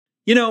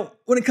You know,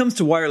 when it comes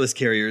to wireless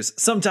carriers,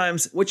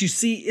 sometimes what you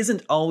see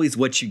isn't always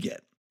what you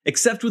get.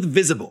 Except with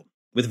Visible.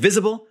 With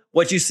Visible,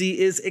 what you see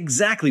is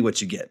exactly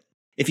what you get.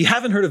 If you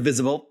haven't heard of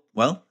Visible,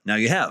 well, now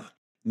you have.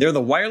 They're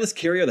the wireless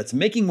carrier that's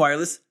making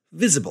wireless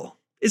visible.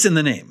 It's in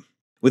the name.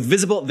 With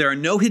Visible, there are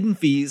no hidden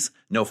fees,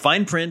 no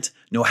fine print,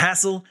 no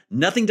hassle,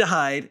 nothing to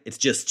hide. It's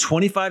just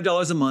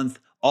 $25 a month,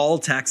 all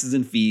taxes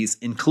and fees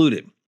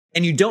included.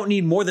 And you don't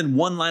need more than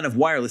one line of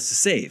wireless to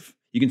save.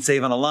 You can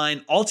save on a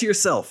line all to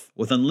yourself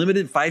with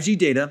unlimited 5G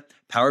data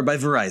powered by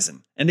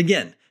Verizon. And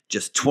again,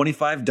 just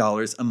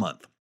 $25 a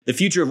month. The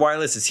future of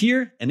wireless is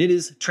here, and it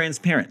is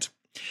transparent.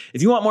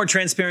 If you want more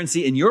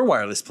transparency in your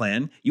wireless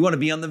plan, you want to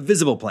be on the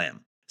Visible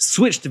plan.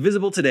 Switch to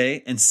Visible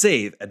today and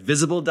save at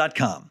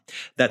Visible.com.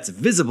 That's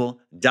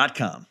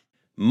Visible.com.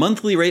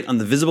 Monthly rate on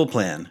the Visible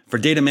plan. For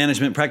data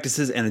management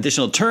practices and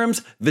additional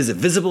terms, visit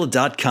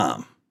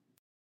Visible.com.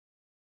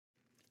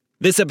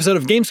 This episode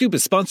of GameScoop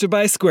is sponsored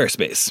by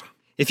Squarespace.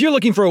 If you're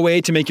looking for a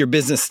way to make your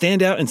business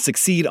stand out and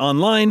succeed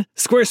online,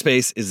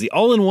 Squarespace is the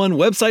all-in-one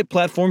website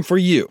platform for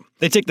you.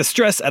 They take the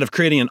stress out of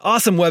creating an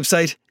awesome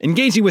website,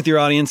 engaging with your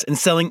audience, and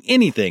selling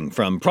anything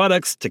from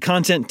products to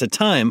content to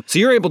time, so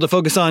you're able to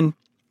focus on,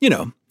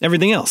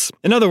 everything else.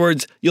 In other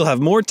words, you'll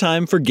have more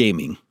time for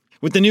gaming.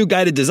 With the new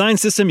guided design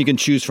system, you can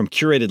choose from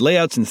curated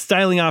layouts and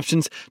styling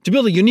options to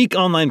build a unique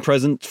online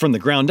presence from the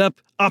ground up,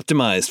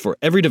 optimized for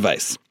every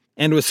device.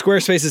 And with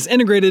Squarespace's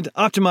integrated,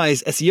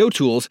 optimized SEO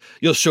tools,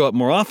 you'll show up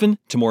more often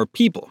to more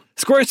people.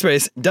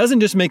 Squarespace doesn't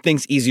just make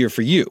things easier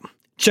for you.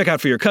 Checkout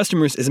for your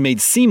customers is made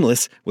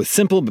seamless with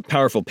simple but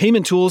powerful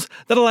payment tools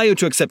that allow you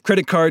to accept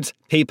credit cards,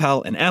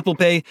 PayPal, and Apple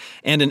Pay,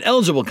 and in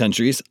eligible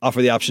countries,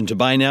 offer the option to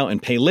buy now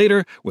and pay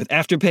later with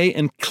Afterpay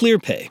and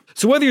ClearPay.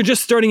 So whether you're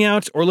just starting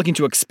out or looking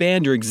to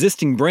expand your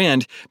existing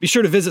brand, be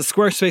sure to visit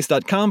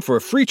squarespace.com for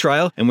a free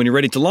trial, and when you're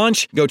ready to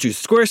launch, go to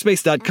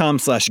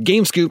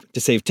squarespace.com/gamescoop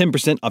to save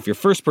 10% off your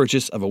first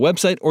purchase of a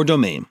website or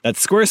domain.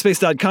 That's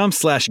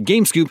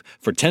squarespace.com/gamescoop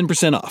for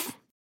 10% off.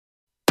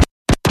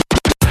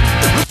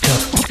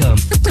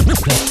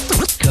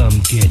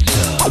 Come get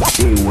some.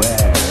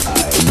 Beware,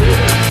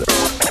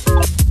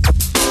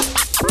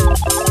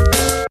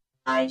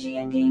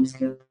 IGN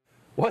GameScoop.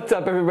 What's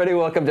up, everybody?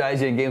 Welcome to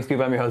IGN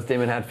GameScoop. I'm your host,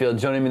 Damon Hatfield.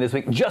 Joining me this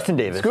week, Justin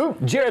Davis.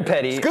 Scoop. Jared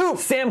Petty. Scoop.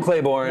 Sam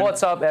Claiborne.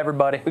 What's up,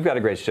 everybody? We've got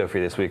a great show for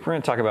you this week. We're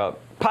going to talk about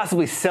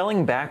possibly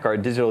selling back our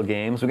digital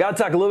games. We got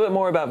to talk a little bit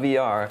more about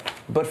VR.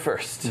 But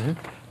first,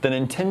 the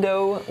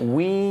Nintendo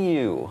Wii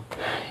U.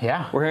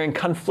 Yeah. We're hearing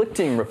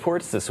conflicting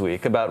reports this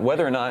week about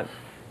whether or not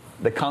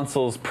the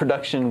console's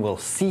production will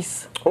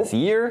cease this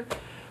year.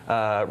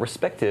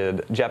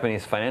 Respected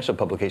Japanese financial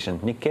publication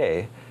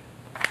Nikkei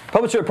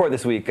published a report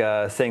this week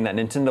saying that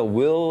Nintendo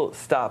will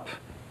stop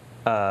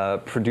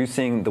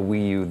producing the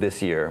Wii U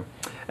this year.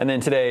 And then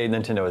today,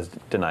 Nintendo has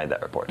denied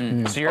that report.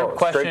 So your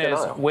question is,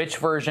 which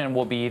version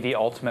will be the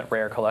ultimate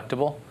rare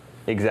collectible?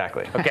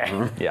 Exactly. Okay.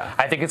 Yeah.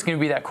 I think it's going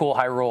to be that cool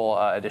Hyrule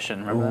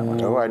edition. Remember that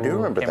one? Oh, I do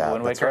remember that.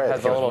 Wind That's Waker right.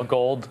 has a little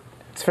gold.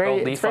 It's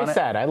very on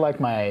sad. I like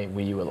my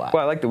Wii U a lot.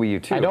 Well, I like the Wii U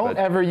too. I don't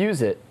ever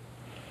use it,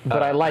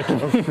 but I like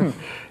it.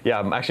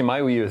 Yeah, actually, my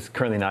Wii U is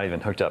currently not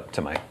even hooked up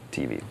to my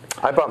TV.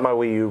 I bought my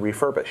Wii U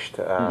refurbished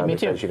Me too.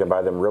 because you can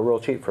buy them real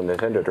cheap from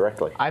Nintendo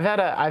directly. I've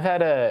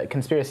had a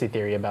conspiracy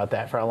theory about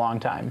that for a long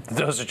time.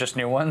 Those are just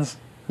new ones?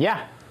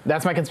 Yeah.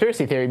 That's my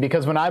conspiracy theory,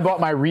 because when I bought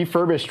my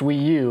refurbished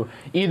Wii U,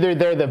 either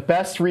they're the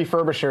best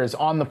refurbishers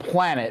on the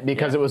planet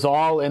because it was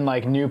all in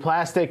like new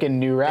plastic and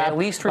new wrap. They at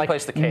least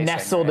replaced the casing,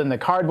 nestled in the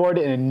cardboard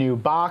in a new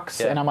box.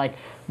 Yeah. And I'm like,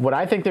 what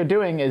I think they're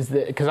doing is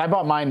that, because I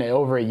bought mine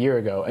over a year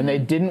ago, and they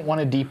didn't want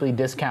to deeply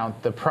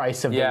discount the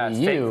price of the Wii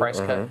U. State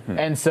price cut.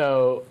 And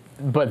so,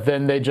 but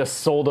then they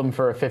just sold them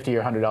for a $50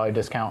 or $100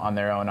 discount on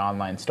their own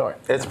online store.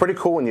 It's pretty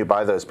cool when you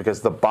buy those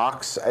because the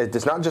box,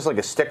 it's not just like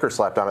a sticker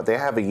slapped on it. They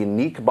have a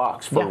unique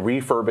box for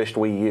refurbished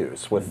Wii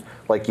U's with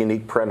like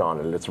unique print on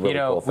it. It's a really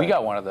cool thing. We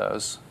got one of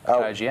those at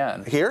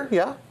IGN. Here?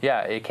 Yeah?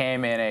 Yeah, it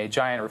came in a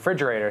giant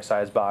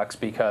refrigerator-sized box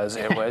because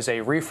it was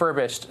a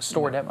refurbished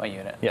store demo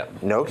unit. Yeah.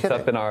 No kidding.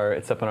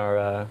 It's up in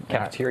our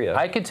cafeteria.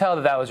 I could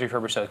tell that was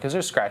refurbished because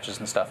there's scratches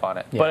and stuff on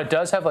it. Yeah. But it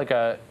does have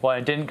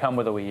it didn't come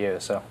with a Wii U,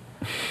 so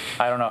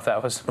I don't know if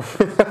that was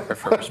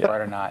refurbished part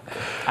or not.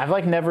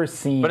 I've never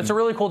seen. But it's a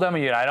really cool demo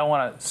unit. I don't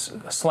want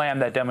to slam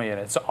that demo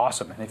unit. It's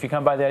awesome. And if you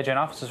come by the IGN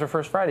offices for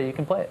First Friday, you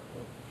can play it.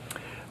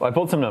 Well, I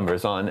pulled some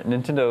numbers on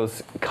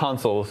Nintendo's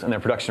consoles and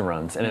their production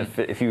runs, and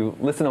if you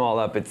listen them all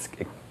up, it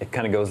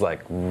kind of goes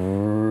like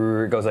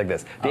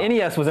this. The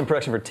NES was in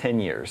production for 10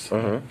 years,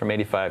 from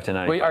 85 to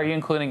 95. Wait, are you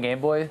including Game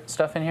Boy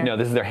stuff in here? No,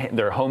 this is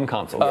their home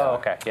console. Oh,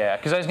 okay, yeah.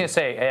 Because I was going to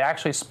say, it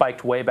actually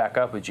spiked way back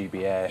up with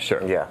GBA.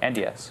 Sure. Yeah. And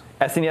DS.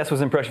 SNES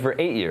was in production for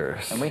 8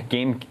 years. And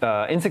Wii?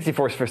 N64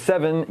 for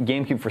 7,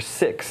 GameCube for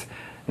 6.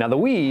 Now the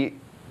Wii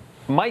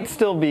might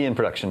still be in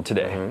production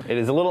today. It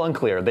is a little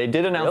unclear. They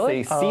did announce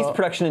Really? they ceased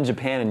production in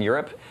Japan and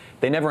Europe.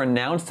 They never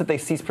announced that they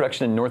ceased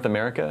production in North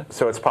America.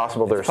 So it's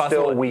possible there's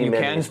still Wii You Minis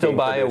can still being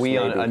buy a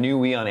produced, a new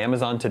Wii on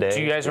Amazon today.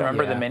 Do you guys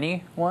remember Yeah. the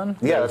mini one?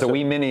 Yeah, It's a that's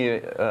Wii Mini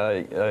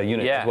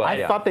unit Yeah. as well.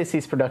 I thought they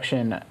ceased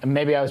production.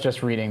 Maybe I was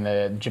just reading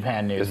the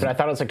Japan news, but I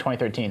thought it was like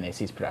 2013 they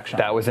ceased production.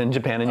 that was in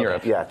Japan and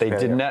Europe. Yeah, they Japan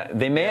did and not.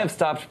 They may have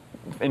stopped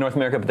in North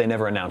America, but they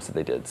never announced that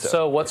they did.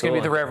 So what's it's going a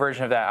to be the little rare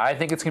version of that? I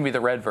think it's going to be the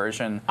red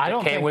version. I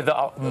don't It came think- with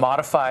the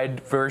modified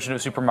version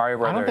of Super Mario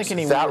Brothers. I don't think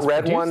any that Wii was red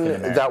produced one, in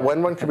America. that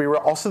one could be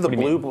real. Also, the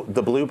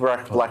blue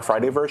Black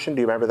Friday version.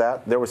 Do you remember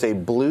that? There was a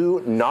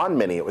blue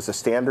non-mini. It was a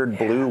standard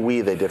blue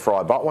Wii they did for all.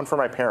 I bought one for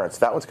my parents.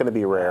 That one's going to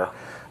be rare.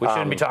 We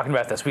shouldn't be talking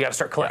about this. We got to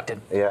start collecting.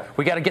 Yeah.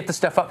 We got to get the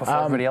stuff up before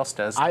everybody else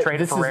does. Trade it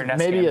this for is rare NES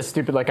maybe a games.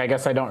 stupid, I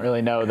guess I don't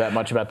really know that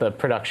much about the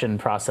production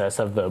process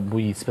of the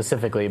Wii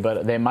specifically,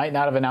 but they might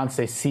not have announced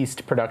they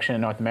ceased production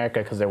in North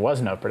America because there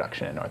was no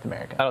production in North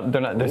America.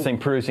 They're saying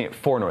producing it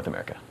for North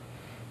America.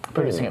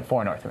 Producing it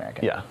for North America.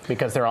 Yeah.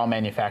 Because they're all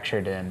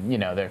manufactured in,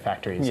 their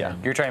factories. Yeah.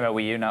 and- You're talking about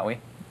Wii U, not Wii?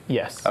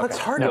 Yes. It's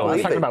hard to No, I was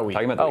believe. talking about Wii.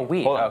 Talking about the Oh,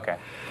 Wii. Hold on. Okay.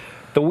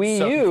 The Wii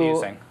So U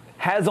confusing.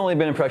 has only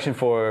been in production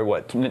for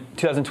what?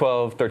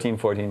 2012, 13,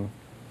 14,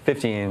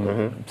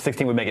 15,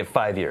 16 would make it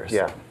 5 years.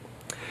 Yeah.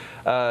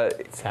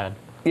 Sad.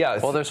 Yeah.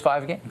 Well, there's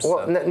 5 games.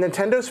 Well, so.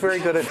 Nintendo's very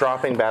good at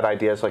dropping bad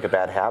ideas like a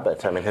bad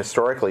habit. I mean,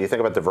 historically, you think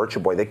about the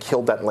Virtual Boy, they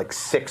killed that in like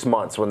 6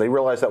 months. When they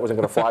realized that wasn't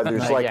going to fly, they're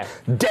just like, Yeah.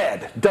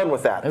 dead, done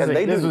with that.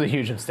 This was a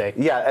huge mistake.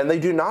 Yeah, and they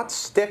do not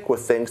stick with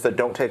things that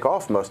don't take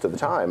off most of the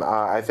time.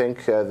 I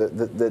think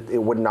that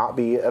it would not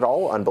be at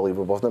all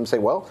unbelievable for them to say,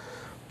 well,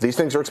 these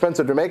things are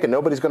expensive to make, and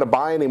nobody's going to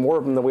buy any more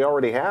of them than we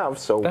already have.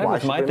 So That why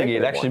was should my they thinking.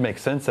 make It actually more?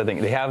 makes sense. I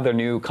think they have their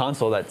new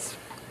console that's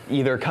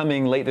either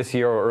coming late this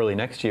year or early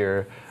next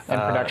year. And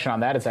production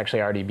on that is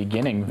actually already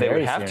beginning They very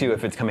would have soon. to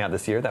if it's coming out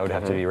this year. That would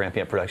have to be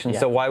ramping up production. Yeah.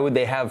 So why would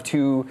they have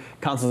 2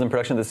 consoles in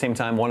production at the same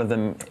time? One of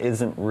them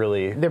isn't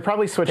really. They're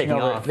probably switching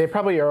taking over. off. They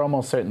probably are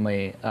almost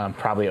certainly.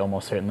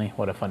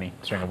 What a funny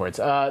string of words.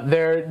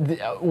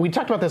 We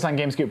talked about this on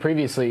GameScoop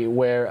previously,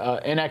 where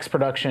NX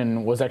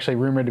production was actually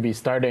rumored to be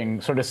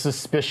starting sort of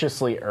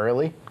suspiciously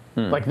early,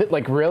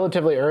 like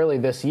relatively early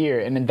this year,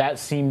 and then that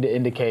seemed to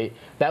indicate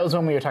that was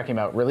when we were talking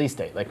about release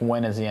date, like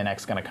when is the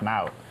NX going to come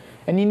out.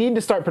 And you need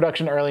to start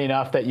production early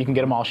enough that you can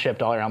get them all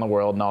shipped all around the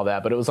world and all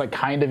that, but it was like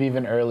kind of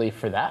even early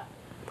for that.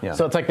 Yeah.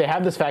 So it's like they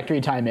have this factory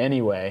time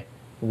anyway.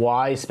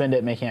 Why spend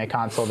it making a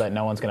console that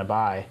no one's going to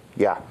buy?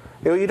 Yeah.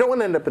 You don't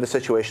want to end up in a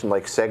situation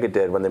like Sega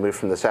did when they moved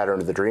from the Saturn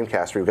to the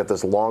Dreamcast, where you've got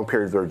this long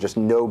period where just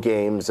no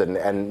games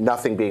and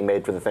nothing being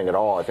made for the thing at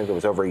all. I think there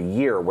was over a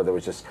year where there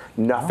was just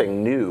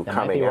nothing new That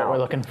might coming be what out. we're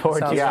looking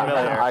forward to. Yeah,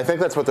 familiar. I think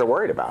that's what they're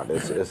worried about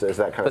is that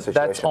kind of But situation.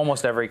 that's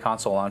almost every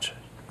console launch.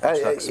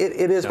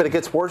 It is, but it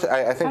gets worse.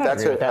 I think I don't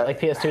that's agree with that.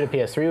 Like PS2 to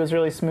PS3 was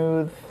really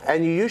smooth.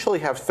 and you usually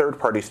have third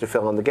parties to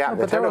fill in the gap.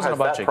 but there Nintendo wasn't has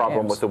a bunch that of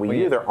problem games. with the Wii Well,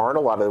 U. yeah. There aren't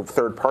a lot of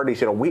third parties.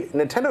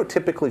 Nintendo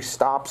typically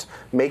stops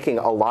making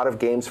a lot of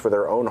games for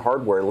their own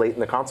hardware late in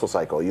the console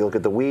cycle. You look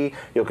at the Wii,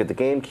 you look at the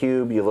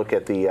GameCube, you look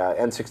at the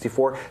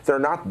N64. There are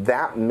not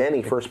that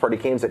many first-party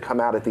games that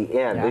come out at the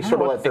end. Yeah, They I sort of don't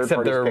know let third Except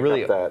parties there are pick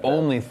really up the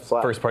only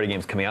slack. first-party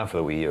games coming out for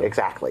the Wii U.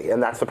 Exactly,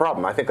 and that's the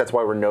problem. I think that's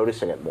why we're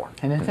noticing it more.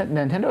 And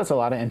Nintendo has a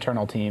lot of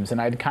internal teams, and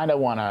I'd kind of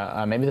want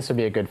to, maybe this would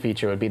be a good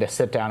feature, would be to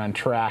sit down and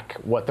track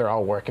what they're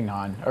all working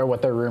on, or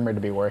what they're rumored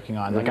to be working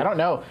on. Like, I don't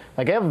know.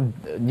 Like, I have,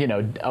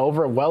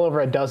 well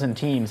over a dozen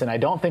teams, and I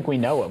don't think we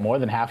know it. More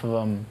than half of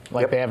them,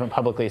 Yep. they haven't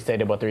publicly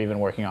stated what they're even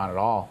working on at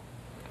all.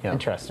 Yeah.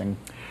 Interesting.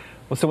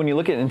 Well, so when you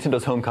look at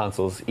Nintendo's home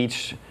consoles,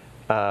 each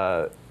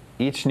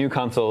new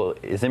console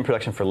is in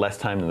production for less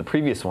time than the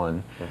previous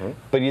one.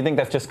 But do you think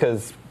that's just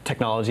because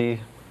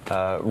technology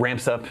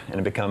ramps up and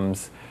it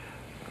becomes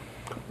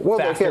Well,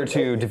 faster again,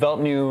 to develop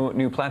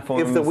new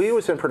platforms? If the Wii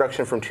was in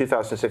production from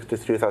 2006 to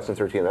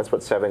 2013, that's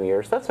what 7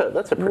 years. That's a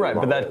pretty right,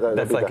 long. but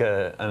that's be like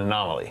done. an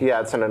anomaly.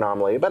 Yeah, it's an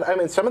anomaly. But I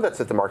mean, some of that's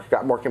that the market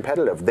got more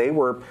competitive. They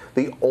were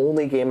the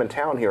only game in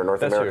town here in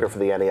North That's America true. for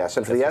the NES.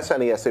 And for the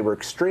SNES, they were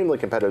extremely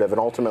competitive and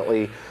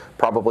ultimately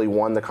probably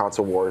won the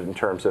console war in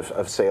terms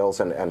of sales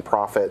and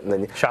profit. And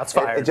then Shots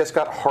fired. It just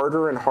got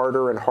harder and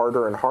harder and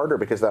harder and harder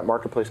because that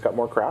marketplace got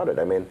more crowded.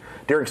 I mean,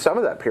 during some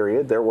of that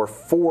period, there were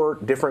 4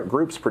 different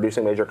groups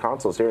producing major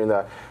consoles. During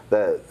the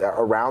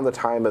around the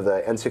time of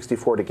the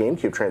N64 to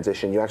GameCube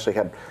transition, you actually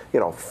had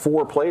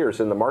 4 players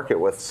in the market,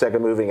 with Sega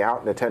moving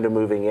out, Nintendo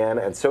moving in,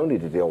 and Sony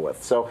to deal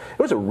with. So it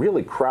was a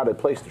really crowded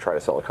place to try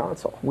to sell a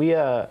console.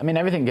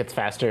 Everything gets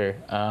faster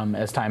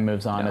as time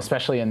moves on,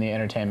 especially in the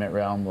entertainment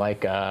realm.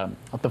 Like,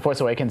 The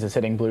Force Awakens is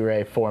hitting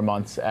Blu-ray 4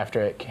 months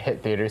after it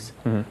hit theaters.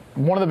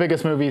 One of the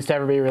biggest movies to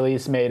ever be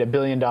released, made $1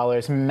 billion,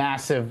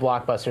 massive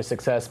blockbuster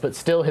success, but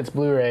still hits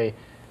Blu-ray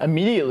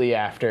immediately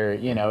after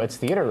its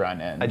theater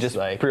run ends. I just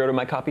pre-ordered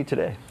my copy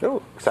today.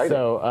 Oh, exciting.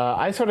 So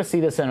I sort of see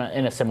this in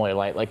a similar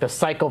light, like the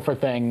cycle for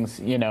things.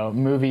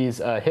 Movies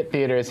hit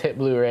theaters, hit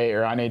Blu-ray,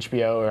 or on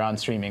HBO, or on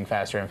streaming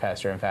faster and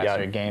faster and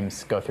faster. Yeah.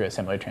 Games go through a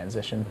similar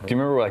transition. Do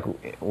you remember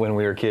like when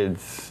we were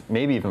kids,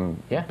 maybe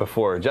even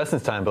before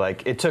Justin's time, but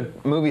like it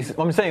took movies.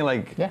 I'm saying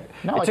like it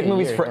like took a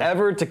movies year,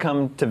 forever to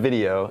come to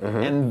video,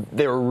 and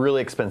they were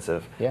really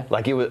expensive. Yeah.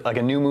 Like it was like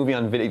a new movie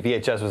on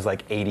VHS was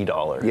like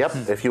 $80.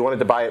 Yep. If you wanted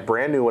to buy it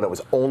brand new when it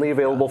was only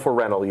available for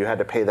rental, you had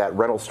to pay that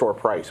rental store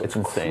price. It's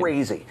insane.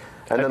 Crazy.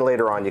 And then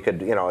later on, you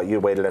could, you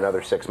waited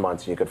another 6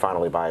 months and you could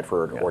finally buy it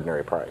for an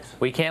ordinary price.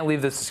 We can't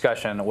leave this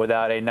discussion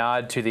without a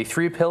nod to the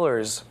Three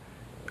Pillars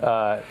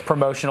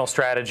promotional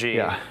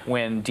strategy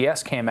when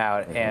DS came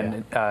out,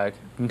 and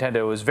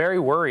Nintendo was very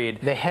worried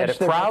that it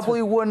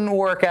probably wouldn't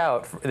work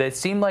out. It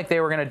seemed like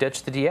they were going to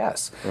ditch the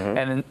DS,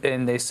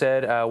 and they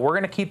said we're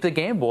going to keep the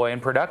Game Boy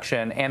in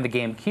production and the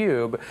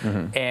GameCube,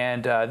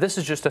 and this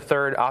is just a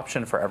third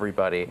option for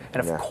everybody.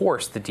 And of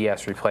course, the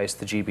DS replaced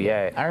the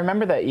GBA. I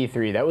remember that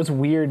E3. That was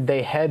weird.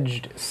 They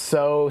hedged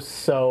so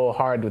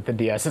hard with the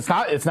DS. It's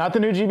not the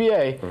new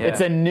GBA.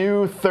 It's a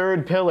new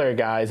third pillar,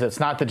 guys. It's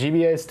not the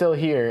GBA is still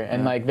here,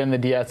 and then the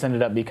DS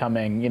ended up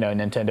becoming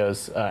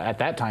Nintendo's at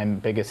that time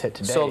biggest hit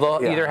to date. So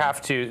they'll either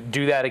have to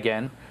do that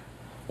again,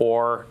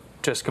 or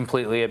just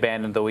completely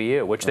abandon the Wii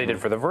U, which they did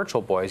for the Virtual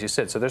Boy, as you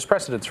said. So there's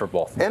precedence for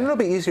both. And it'll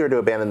be easier to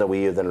abandon the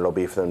Wii U than it'll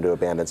be for them to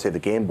abandon, say, the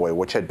Game Boy,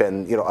 which had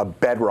been, a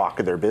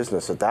bedrock of their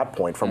business at that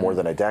point for more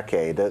than a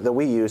decade. The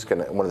Wii U is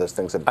one of those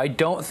things that... I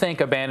don't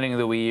think abandoning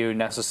the Wii U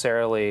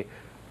necessarily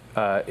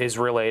is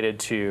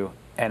related to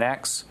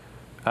NX.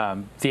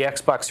 The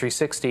Xbox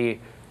 360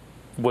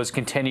 was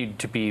continued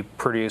to be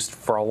produced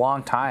for a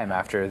long time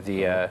after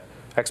the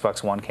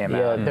Xbox One came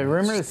out. Yeah, the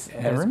rumors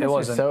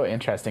are so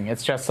interesting.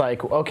 It's just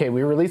like, okay,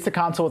 we released a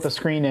console with a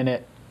screen in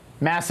it,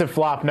 massive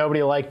flop,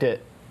 nobody liked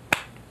it.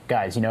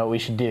 Guys, you know what we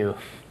should do?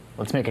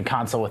 Let's make a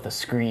console with a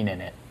screen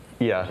in it.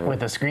 Yeah.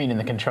 With a screen in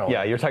the controller.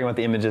 Yeah, you're talking about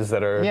the images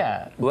that are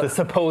the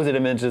supposed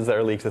images that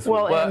are leaked this week.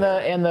 Well,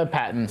 and the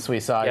patents we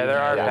saw. Yeah, there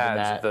are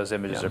patents that those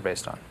images are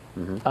based on.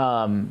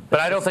 But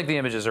I don't think the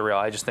images are real.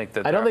 I just think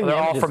that they're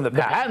all from the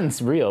patent. The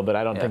patent's real, but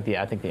I don't think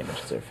I think the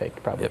images are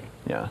fake. Probably. Yep.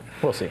 Yeah.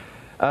 We'll see.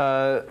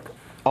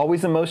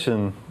 Always in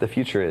motion, the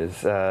future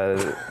is.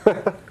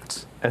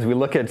 As we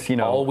look at,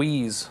 all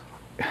Wii's.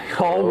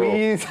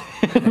 Always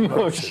in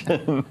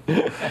motion.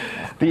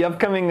 The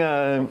upcoming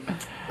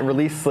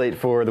release slate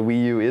for the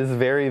Wii U is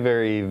very,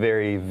 very,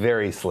 very,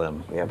 very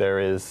slim. Yep. There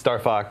is Star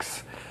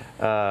Fox.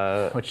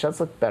 Which does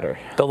look better.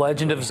 The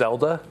Legend of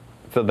Zelda.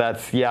 So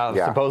that's,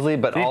 supposedly,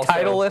 but the also... The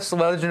title-less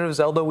Legend of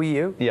Zelda Wii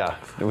U? Yeah,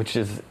 which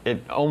is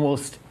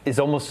almost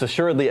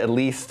assuredly at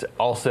least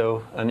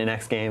also an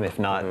NX game, if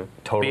not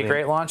totally. Be a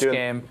great launch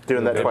game.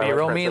 Doing that It'd be a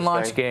real Twilight mean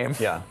launch game.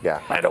 Yeah.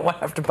 I don't want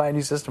to have to buy a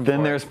new system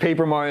Then there's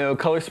Paper Mario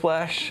Color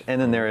Splash,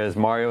 and then there is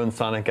Mario and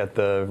Sonic at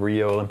the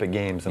Rio Olympic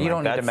Games. And you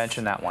don't need to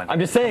mention that one. I'm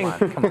just saying,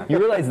 come on. You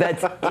realize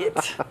that's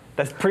it.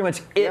 That's pretty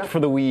much it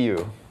for the Wii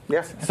U.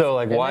 Yes. So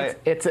why?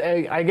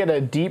 I get a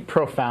deep,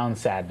 profound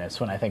sadness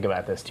when I think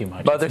about this too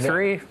much. Mother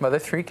 3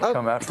 could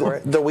come out for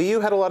it. The Wii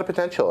U had a lot of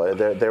potential.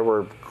 There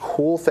were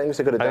cool things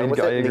they could have done with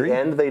it. In the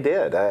end, they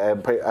did.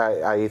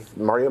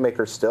 Mario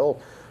Maker's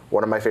still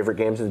one of my favorite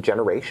games of the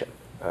generation.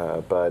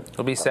 But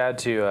it'll be sad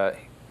to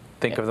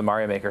think of the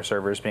Mario Maker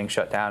servers being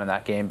shut down and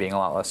that game being a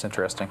lot less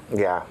interesting.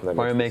 Yeah.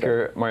 Mario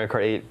Maker, Mario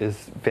Kart 8 is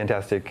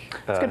fantastic.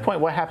 That's a good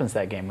point. What happens to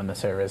that game when the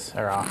servers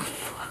are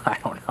off? I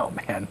don't know,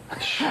 man.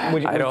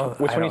 Which one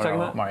are you talking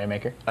about? Mario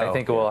Maker. I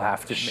think we'll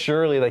have to.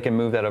 Surely they can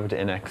move that over to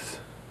NX.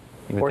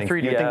 Or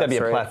 3DS. You think that'd be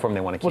a platform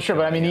they want to keep? Well, sure,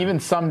 but I mean, even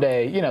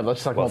someday,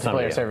 let's just multiplayer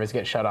someday, servers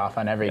get shut off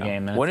on every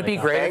game. Wouldn't it be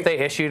great if they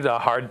issued a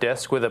hard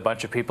disk with a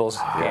bunch of people's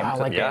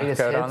games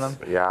code on them?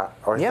 Yeah.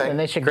 Then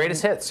they should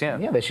greatest hits. Yeah.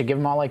 Yeah, they should give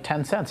them all like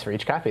 10 cents for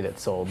each copy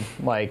that's sold.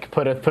 Like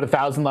put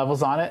 1,000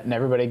 levels on it, and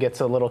everybody gets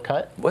a little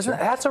cut.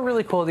 That's a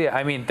really cool idea?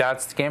 I mean,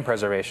 that's game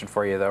preservation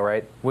for you, though,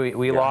 right?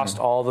 We lost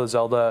all the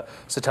Zelda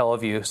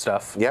Satellaview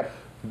stuff. Yep.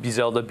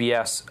 Zelda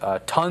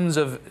BS, tons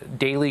of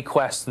daily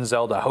quests in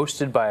Zelda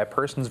hosted by a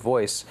person's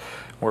voice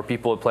where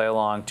people would play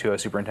along to a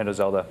Super Nintendo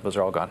Zelda. Those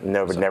are all gone.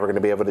 No, we're never going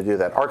to be able to do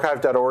that.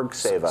 Archive.org,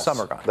 save us.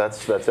 Some are gone.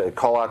 That's a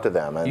call out to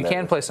them. You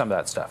can play some of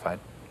that stuff. I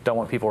don't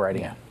want people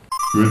writing it.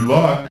 Good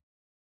luck.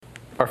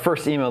 Our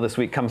first email this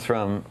week comes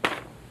from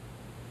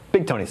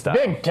Big Tony Style.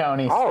 Big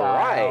Tony Style. All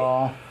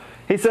right.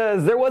 He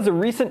says, there was a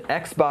recent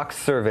Xbox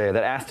survey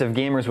that asked if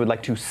gamers would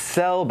like to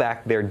sell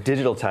back their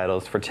digital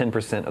titles for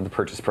 10% of the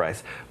purchase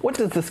price. What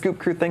does the Scoop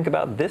Crew think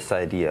about this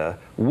idea?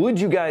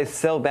 Would you guys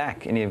sell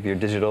back any of your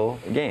digital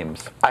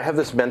games? I have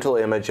this mental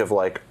image of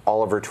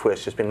Oliver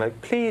Twist just being like,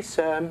 please,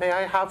 may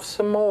I have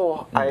some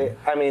more? I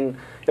mean,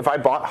 if I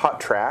bought Hot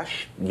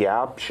Trash,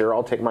 yeah, sure,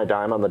 I'll take my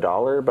dime on the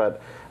dollar,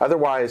 but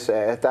otherwise,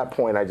 at that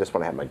point, I just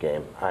want to have my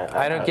game.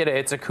 I don't get it.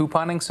 It's a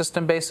couponing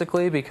system,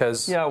 basically,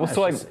 because... Yeah, well,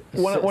 so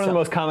one of the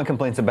most common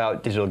complaints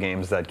about digital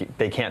games is that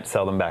they can't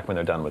sell them back when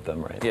they're done with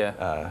them, right?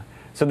 Yeah.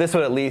 So this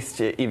would at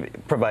least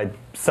provide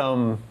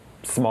some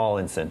small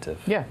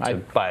incentive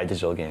to buy a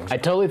digital game. I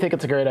totally think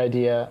it's a great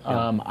idea.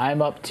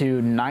 I'm up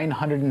to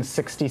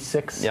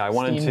 966 Steam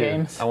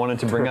games. I wanted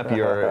to bring up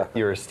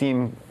your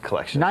Steam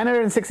collection.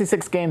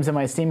 966 games in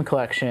my Steam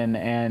collection,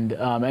 and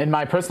in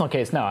my personal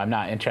case, no, I'm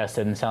not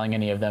interested in selling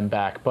any of them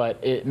back, but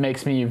it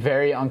makes me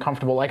very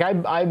uncomfortable. Like,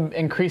 I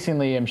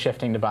increasingly am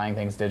shifting to buying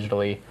things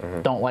digitally.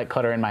 Don't like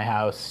clutter in my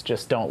house, I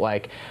just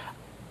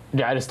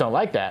don't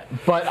like that.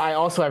 But I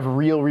also have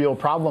real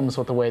problems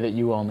with the way that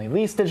you only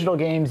lease digital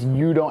games.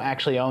 You don't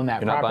actually own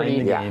that property.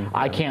 Not buying the game.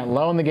 I can't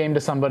loan the game to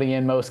somebody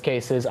in most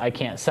cases. I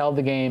can't sell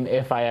the game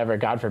if I ever,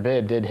 God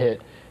forbid, did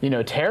hit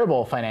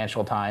terrible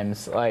financial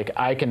times. Like,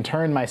 I can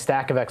turn my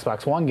stack of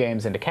Xbox One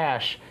games into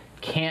cash.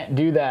 Can't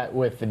do that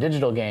with the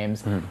digital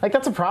games. Like,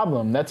 that's a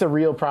problem. That's a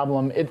real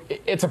problem.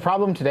 It's a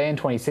problem today in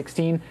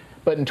 2016.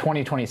 But in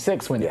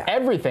 2026, when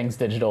everything's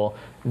digital,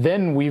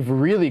 then we've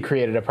really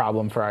created a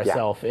problem for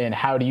ourselves in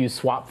how do you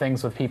swap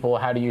things with people,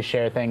 how do you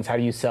share things, how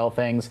do you sell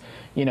things.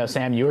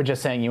 Sam, you were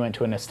just saying you went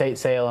to an estate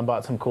sale and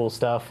bought some cool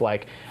stuff.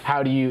 Like,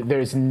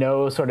 there's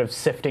no sort of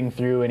sifting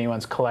through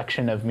anyone's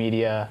collection of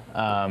media.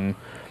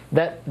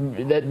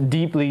 That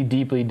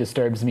deeply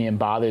disturbs me and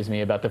bothers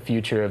me about the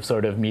future of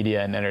sort of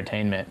media and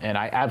entertainment. And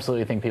I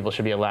absolutely think people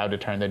should be allowed to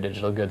turn their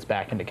digital goods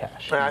back into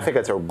cash. And I think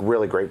that's a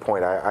really great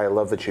point. I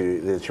love that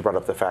you brought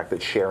up the fact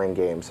that sharing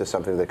games is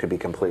something that could be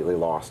completely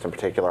lost in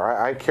particular.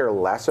 I care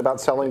less about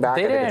selling back.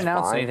 They didn't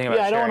announce anything about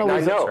sharing. I don't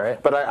want to lose it,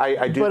 right? But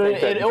I do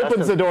think that it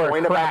opens the door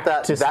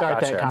to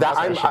start that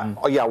conversation.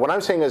 What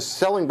I'm saying is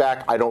selling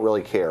back, I don't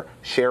really care.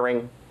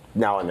 Sharing,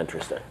 now I'm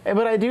interested.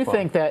 But I do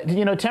think that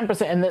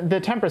 10%, and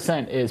the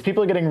 10% is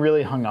people are getting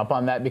really hung up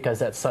on that because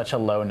that's such a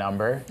low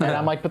number. And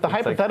I'm like, but the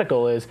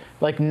hypothetical is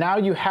like, now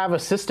you have a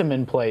system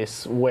in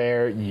place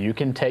where you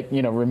can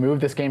remove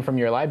this game from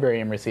your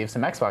library and receive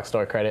some Xbox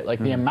Store credit. Like,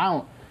 the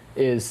amount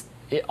is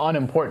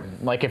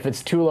unimportant. Like, if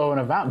it's too low an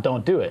amount,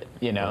 don't do it.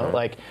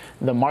 Like,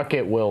 the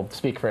market will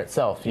speak for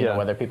itself.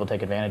 Whether people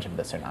take advantage of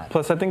this or not.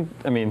 Plus, I think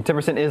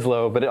 10% is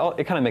low, but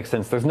it kind of makes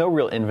sense. There's no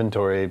real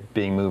inventory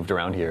being moved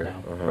around here,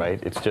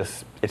 right? It's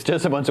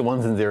just a bunch of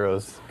ones and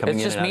zeros coming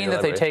in. It's just mean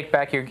that they take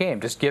back your game.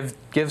 Just give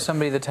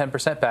somebody the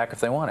 10% back if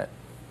they want it.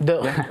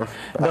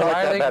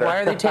 Why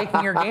are they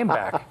taking your game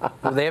back?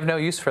 Well, they have no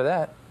use for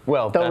that.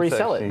 Well, they'll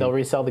resell it. They'll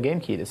resell the game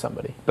key to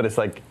somebody. But it's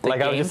like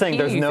I was just saying,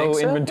 there's no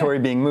inventory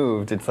being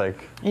moved. It's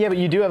like but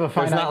you do have a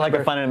finite. There's not like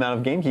a finite amount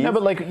of game keys. No,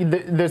 but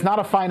there's not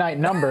a finite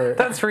number.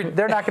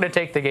 They're not going to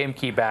take the game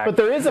key back. But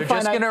there is They're a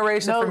finite. They're just going to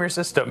erase it from your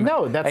system.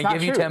 No, that's not true.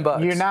 And give you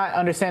 $10. You're not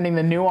understanding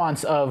the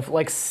nuance of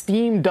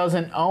Steam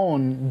doesn't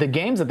own the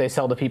games that they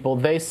sell to people.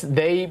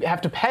 They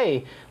have to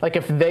pay. Like,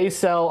 if they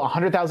sell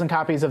 100,000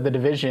 copies of The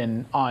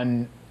Division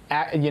on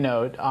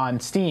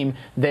Steam,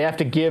 they have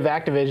to give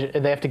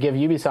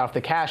Ubisoft the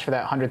cash for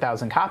that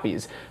 100,000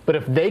 copies. But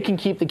if they can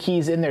keep the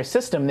keys in their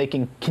system, they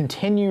can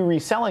continue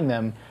reselling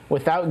them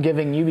without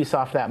giving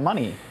Ubisoft that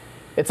money.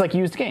 It's like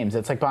used games.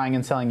 It's like buying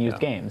and selling used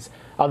games.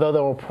 Although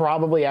there will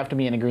probably have to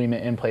be an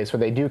agreement in place where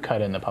they do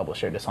cut in the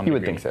publisher to some degree. You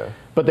would think so.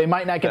 But they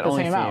might not get the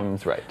same amount.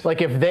 Seems right.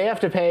 Like, if they have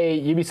to pay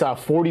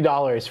Ubisoft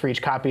 $40 for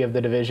each copy of The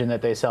Division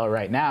that they sell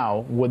right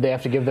now, would they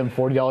have to give them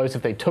 $40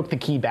 if they took the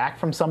key back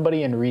from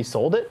somebody and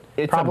resold it?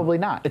 Probably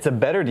not. It's a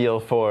better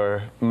deal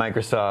for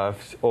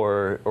Microsoft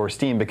or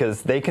Steam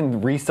because they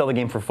can resell the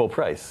game for full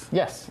price.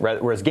 Yes.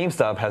 Whereas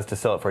GameStop has to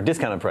sell it for a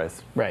discounted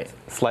price. Right.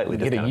 Slightly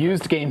discounted. Get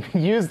a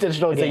used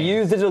digital game. It's a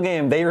used digital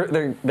game.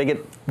 They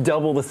get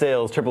double the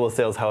sales, triple the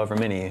sales, however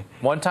many.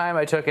 One time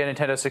I took a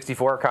Nintendo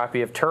 64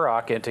 copy of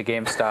Turok into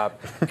GameStop,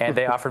 and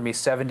they offered me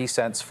 70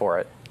 cents for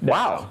it.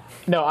 Wow.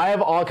 No, I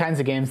have all kinds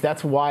of games.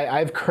 That's why I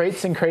have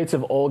crates and crates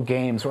of old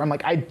games where I'm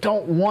like, I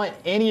don't want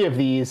any of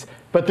these,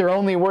 but they're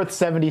only worth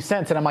 70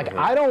 cents. And I'm like,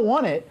 I don't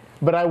want it,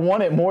 but I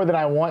want it more than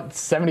I want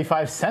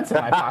 75 cents in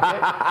my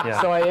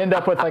pocket. So I end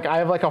up with I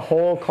have a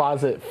whole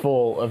closet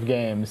full of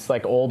games,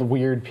 like old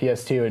weird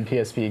PS2 and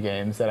PSP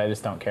games that I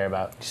just don't care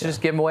about. You should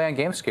just give them away on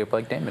GameScoop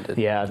like Damon did.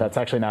 Yeah, that's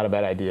actually not a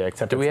bad idea,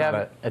 except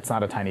it's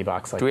not a tiny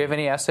box. Do we have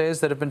any essays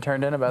that have been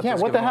turned in about this? Yeah,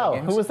 what the hell?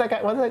 Who was that guy?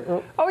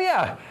 Oh,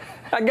 yeah.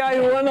 That guy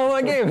who won all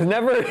my games.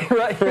 Never,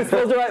 right? He was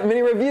supposed to write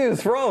many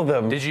reviews for all of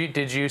them.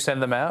 Did you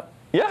send them out?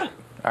 Yeah.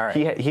 All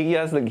right. He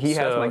has my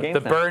games.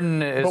 The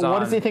burden is on. But what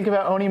does he think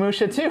about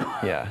Onimusha 2?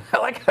 Yeah. I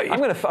like how I'm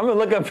gonna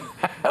look up this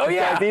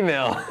guy's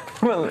email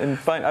and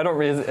find. I don't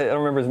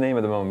remember his name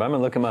at the moment, but I'm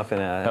gonna look him up and.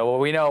 Well,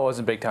 we know it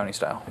wasn't Big Tony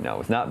style. No,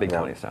 it's not Big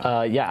Tony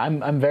style. Yeah,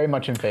 I'm very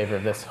much in favor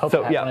of this. Hope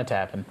I want it to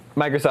happen.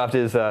 Microsoft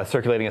is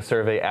circulating a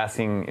survey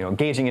asking,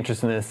 gauging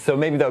interest in this. So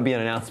maybe that would be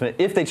an announcement.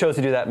 If they chose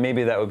to do that,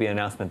 maybe that would be an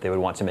announcement they would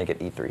want to make at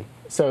E3.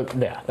 So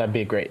yeah, that'd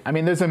be great. I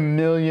mean, there's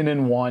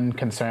 1,000,001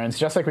 concerns.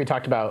 Just like we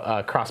talked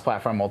about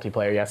cross-platform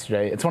multiplayer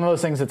yesterday. It's one of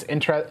those things that's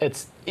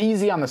it's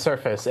easy on the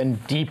surface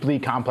and deeply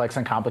complex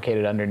and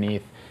complicated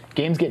underneath.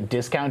 Games get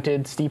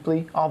discounted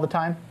steeply all the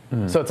time.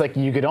 So it's like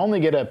you could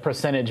only get a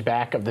percentage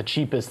back of the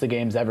cheapest the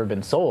game's ever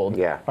been sold,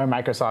 or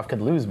Microsoft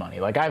could lose money.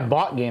 Like, I've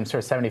bought games for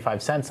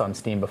 75 cents on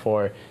Steam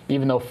before,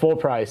 even though full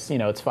price,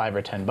 it's $5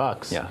 or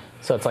 $10. Yeah.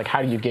 So it's like,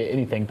 how do you get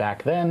anything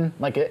back then?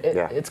 Like,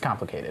 it's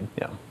complicated.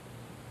 Yeah.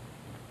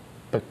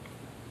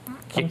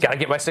 Gotta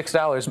get my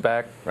 $6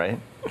 back. Right.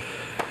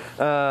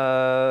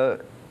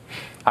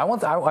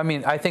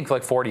 I think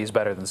like 40 is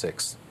better than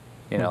 6.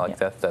 You know, like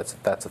that's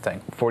a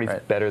thing. 40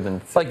 is better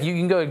than 6. Like you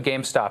can go to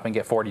GameStop and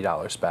get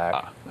 $40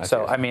 back.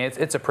 So I mean,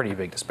 it's a pretty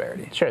big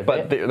disparity. Sure,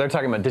 but they're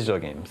talking about digital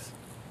games,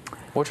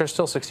 which are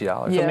still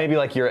 $60. So maybe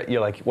like you're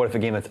like, what if a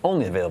game that's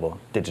only available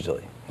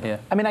digitally? Yeah.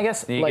 I mean, I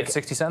guess you like get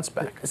 60 cents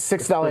back.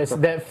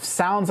 $6. That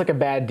sounds like a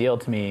bad deal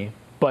to me.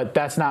 But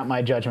that's not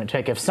my judgment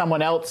check. If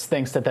someone else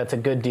thinks that that's a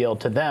good deal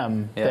to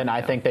them, then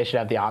I think they should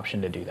have the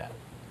option to do that.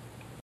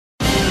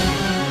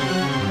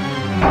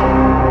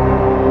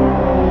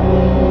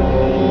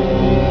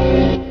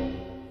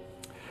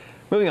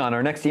 Moving on,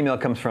 our next email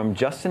comes from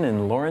Justin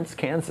in Lawrence,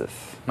 Kansas.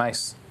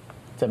 Nice.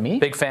 Is that me?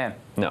 Big fan.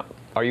 No.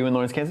 Are you in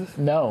Lawrence, Kansas?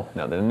 No.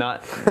 No, they're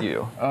not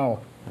you. Oh.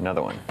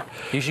 Another one.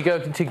 You should go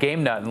to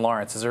Game Nut in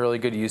Lawrence. It's a really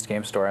good used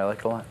game store. I like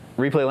it a lot.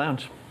 Replay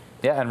Lounge.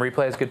 Yeah, and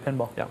Replay is good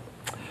pinball. Yeah.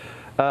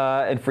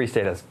 And Free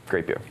State has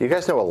great beer. You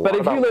guys know a lot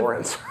about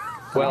Lawrence.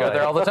 Well, we go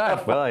there all the time.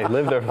 Well, I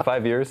lived there for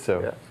 5 years,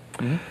 so.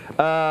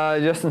 Yeah.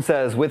 Justin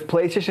says, with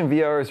PlayStation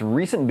VR's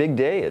recent big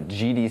day at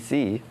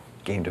GDC,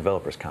 Game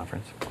Developers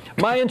Conference,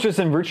 my interest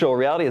in virtual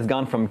reality has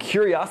gone from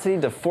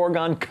curiosity to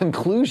foregone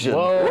conclusion.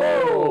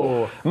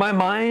 Whoa! My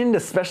mind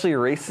especially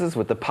races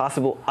with the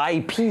possible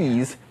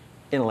IPs,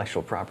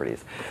 intellectual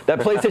properties, that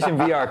PlayStation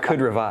VR could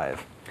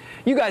revive.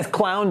 You guys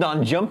clowned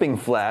on Jumping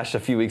Flash a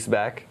few weeks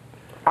back.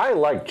 I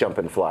like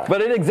Jumping Flash. But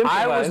it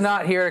exemplifies. I was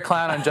not here to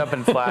clown on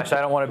Jumping Flash. I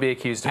don't want to be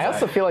accused of I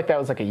also feel like that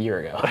was like a year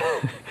ago.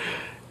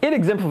 It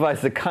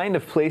exemplifies the kind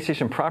of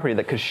PlayStation property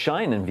that could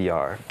shine in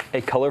VR. A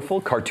colorful,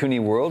 cartoony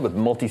world with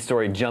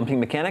multi-story jumping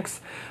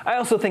mechanics. I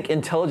also think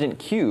Intelligent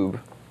Cube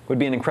would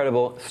be an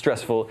incredible,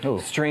 stressful,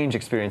 strange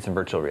experience in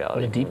virtual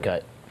reality. What a deep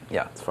cut.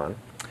 Yeah. It's fun.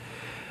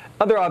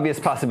 Other obvious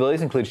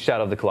possibilities include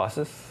Shadow of the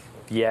Colossus,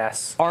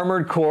 Yes.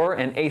 Armored Core,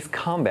 and Ace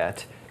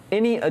Combat.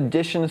 Any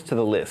additions to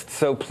the list?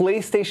 So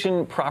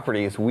PlayStation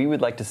properties we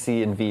would like to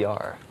see in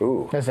VR.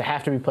 Ooh. Does it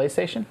have to be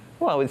PlayStation?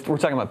 Well, we're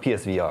talking about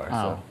PSVR. Oh,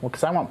 So. well,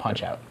 because I want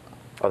Punch-Out.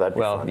 Oh, that'd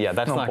be fun. Yeah,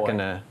 that's Oh, not boy. going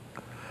to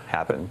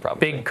happen,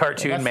 probably. Big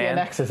cartoon man.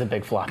 SCNX is a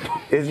big flop.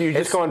 Is you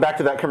just going back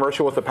to that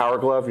commercial with the Power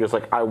Glove? You're just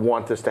like, I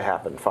want this to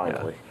happen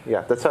finally.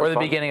 Yeah, that sounds Or the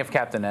fun. beginning of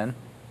Captain N.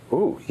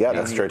 Ooh, yeah,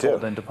 that's You true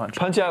pulled too. into Punch.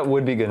 Punch Out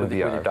would be good in With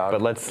your VR, dog.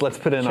 but let's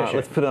put in Sure.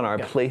 let's put on our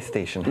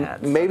PlayStation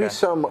hats. Maybe Okay.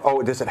 some.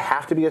 Oh, does it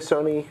have to be a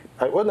Sony?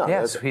 Well, no.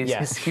 Yes,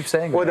 that's- he keeps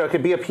saying Well, that. no, it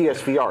could be a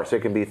PSVR, so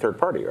it can be third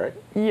party, right?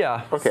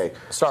 Yeah. Okay.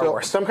 Star so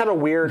Wars. Some kind of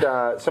weird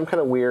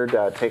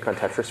take on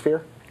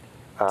Tetrisphere.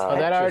 Oh,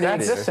 that already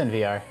That's- exists in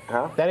VR.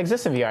 Huh? That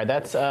exists in VR.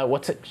 That's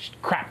what's it?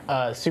 Crap.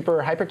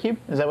 Super Hypercube.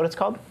 Is that what it's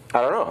called? I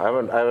don't know.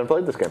 I haven't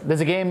played this game.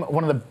 There's a game.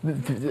 One of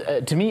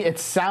the to me, it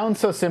sounds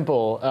so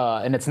simple,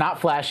 and it's not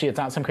flashy. It's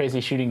not some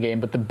crazy shooting game.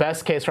 But the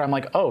best case where I'm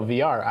like, oh,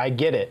 VR, I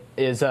get it.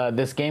 Is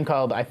this game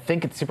called? I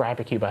think it's Super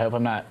Hypercube. I hope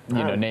I'm not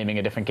naming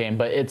a different game.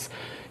 But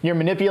you're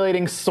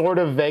manipulating sort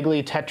of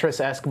vaguely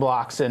Tetris-esque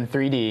blocks in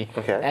 3D,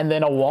 and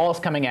then a wall's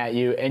coming at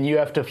you, and you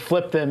have to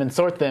flip them and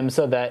sort them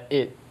so that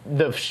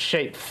the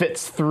shape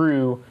fits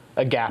through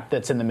a gap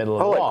that's in the middle of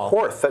the wall. Oh,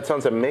 like Horth. That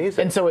sounds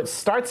amazing. And so it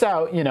starts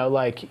out,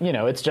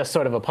 it's just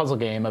sort of a puzzle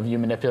game of you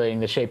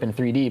manipulating the shape in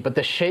 3D, but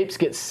the shapes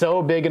get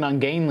so big and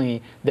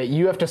ungainly that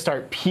you have to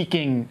start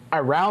peeking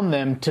around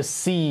them to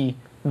see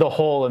the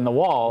hole in the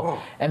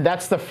wall. And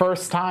that's the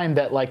first time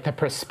that the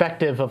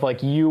perspective of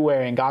you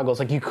wearing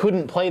goggles, you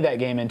couldn't play that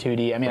game in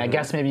 2D. I mean, I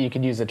guess maybe you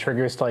could use the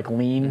triggers to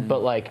lean,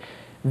 but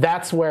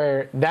that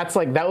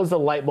was the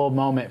light bulb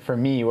moment for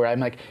me where I'm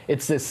like,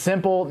 it's this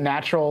simple,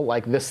 natural,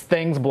 this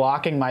thing's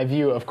blocking my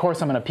view. Of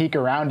course, I'm going to peek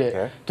around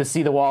it to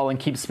see the wall and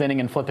keep spinning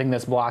and flipping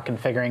this block and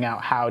figuring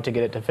out how to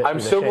get it to fit.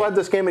 I'm so glad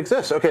this game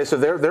exists. Okay, so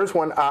there's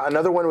one.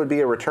 Another one would be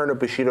a Return of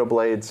Bushido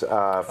Blades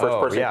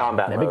first-person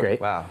combat That'd be mode.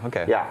 great. Wow.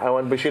 Okay. Yeah, I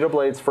want Bushido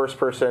Blades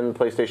first-person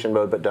PlayStation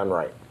mode, but done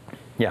right.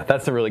 Yeah,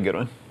 that's a really good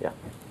one.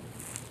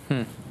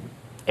 Yeah.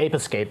 Ape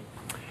Escape.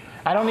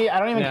 I don't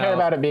even care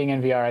about it being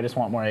in VR. I just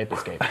want more Ape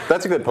Escape.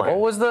 That's a good plan. What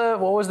was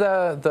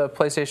the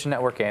PlayStation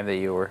Network game that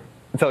you were?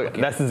 So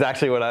this is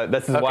actually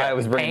why I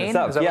was bringing Pain? this Is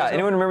that up. what Yeah, it's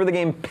anyone remember the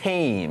game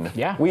Pain?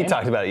 Yeah, We Pain.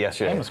 talked about it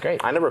yesterday. Game was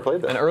great. I never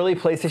played this. An early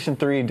PlayStation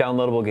 3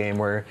 downloadable game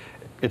where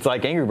it's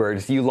like Angry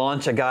Birds. You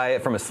launch a guy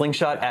from a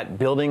slingshot at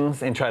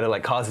buildings and try to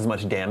cause as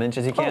much damage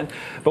as you can.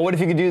 But what if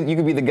you could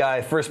be the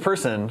guy first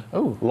person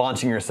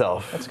launching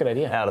yourself That's a good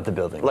idea. out of the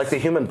building. Like the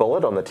human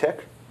bullet on the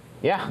Tick?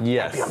 Yeah.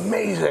 Yes.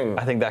 Amazing.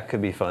 I think that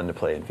could be fun to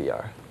play in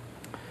VR.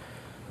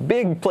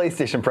 Big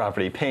PlayStation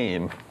property,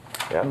 Pain.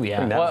 Yeah. Ooh,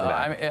 yeah. That was Well,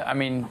 bad. I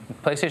mean,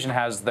 PlayStation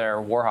has their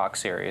Warhawk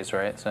series,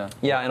 right? So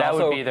Yeah, and that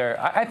also- would be their.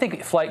 I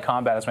think Flight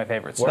Combat is my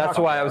favorite. That's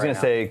why I was going to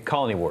say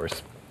Colony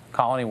Wars.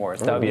 Colony Wars.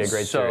 That would be a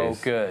great so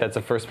series. good. That's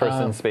a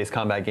first-person space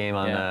combat game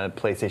on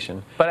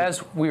PlayStation. But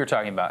as we were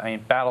talking about, I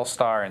mean,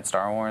 Battlestar and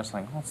Star Wars,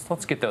 like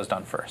let's get those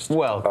done first.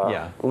 Well,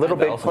 yeah. Little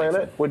That Big also makes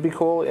Planet would be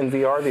cool in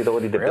VR. The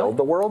ability to build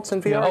the worlds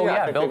in VR. Oh, I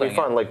yeah, think it'd building be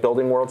fun. Like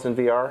building worlds in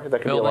VR.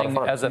 That could be a lot of Building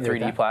fun. as a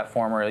 3D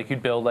platformer, like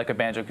you'd build like a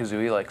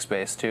Banjo-Kazooie like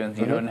space too, and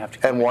you don't have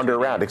to. And wander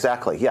around.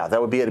 Exactly. Yeah, that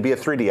would be it'd be a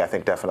 3D. I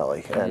think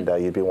definitely, and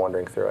you'd be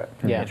wandering through it.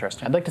 Yeah,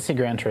 Interesting. I'd like to see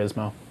Gran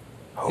Turismo.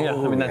 Yeah,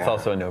 I mean, that's yeah.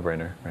 also a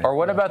no-brainer. Right? Or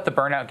what about the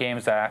Burnout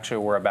games that actually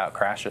were about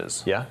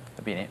crashes? Yeah.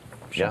 That'd be neat.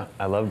 Yeah,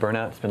 I love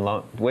Burnout. It's been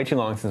way too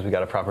long since we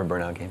got a proper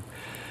Burnout game.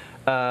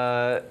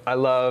 I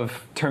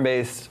love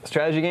turn-based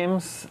strategy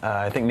games.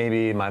 I think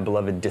maybe my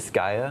beloved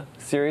Disgaea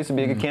series would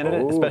be a good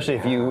candidate, especially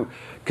if you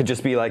could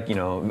just be like,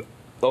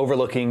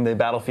 overlooking the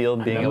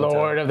battlefield, being able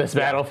Lord to, of this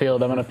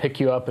battlefield, I'm going to pick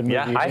you up and move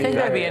you. I think to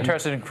that'd be your-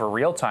 interesting for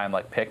real time,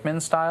 like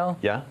Pikmin style.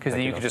 Yeah, Because that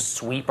then you could could just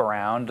sweep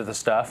around to the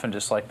stuff and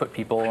just like put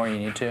people where you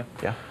need to.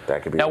 Yeah.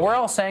 That could be. Now really we're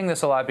all saying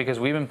this a lot because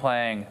we've been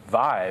playing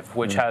Vive,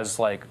 which has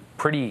like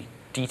pretty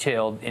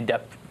detailed,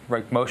 in-depth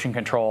like motion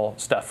control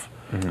stuff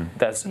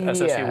that's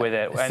associated with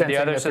it, and Sensing the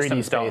other the 3D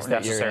systems don't space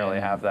that you're necessarily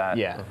in. have that.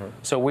 Yeah.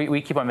 So we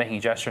keep on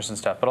making gestures and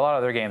stuff, but a lot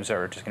of other games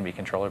are just going to be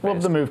controller based.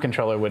 Well, the Move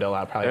controller would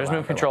allow probably. There's allow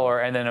Move for a lot. controller,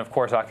 and then of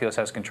course Oculus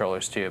has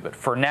controllers too. But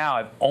for now,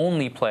 I've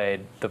only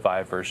played the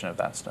Vive version of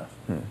that stuff.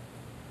 And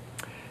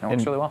it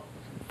works really well.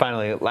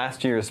 Finally,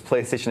 last year's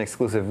PlayStation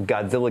exclusive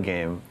Godzilla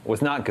game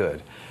was not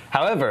good.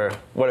 However,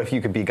 what if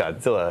you could be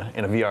Godzilla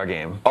in a VR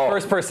game?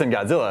 First-person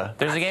Godzilla.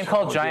 There's a game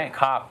called Giant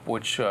Cop,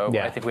 which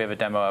I think we have a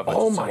demo of, which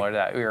is similar to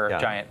that. We were a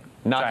giant.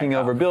 Knocking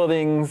giant over cop.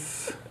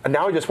 buildings. And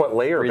now I just want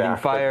layer Breathing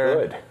back. fire.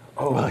 But good.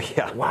 Oh Well,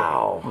 yeah.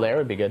 Wow. Lair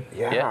would be good.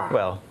 Yeah.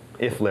 Well,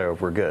 if Lara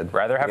were good.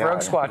 Rather have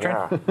Rogue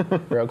Squadron. Yeah.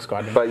 Rogue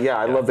Squadron. But yeah,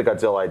 I love the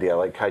Godzilla idea.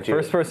 Like kaiju.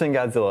 First-person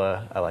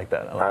Godzilla, I like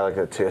that. I like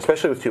that too,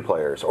 especially with 2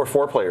 players or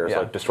 4 players.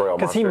 Like destroy all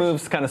Because monsters. he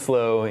moves kind of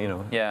slow,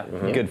 Yeah.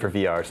 Good for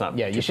VR. It's not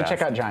yeah, you too should fast.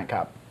 check out Giant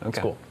Cop. It's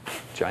Okay. cool.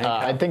 Giant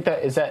I Cop. think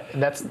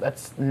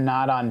that's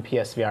not on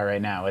PSVR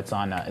right now. It's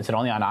on. Is it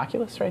only on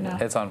Oculus right now?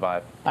 It's on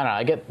Vive. I don't know.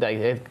 I get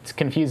it's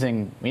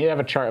confusing. We have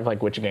a chart of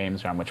like which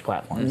games are on which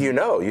platforms. You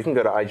can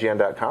go to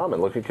IGN.com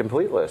and look at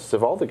complete lists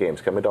of all the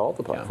games coming to all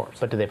the platforms.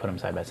 But do they put them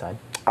side by side?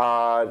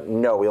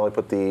 No, we only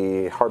put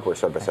the hardware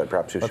side by side.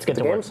 Perhaps we Let's should get put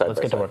to the work. games side Let's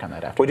by get to side. work on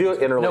that after. We do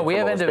interlink. No, we from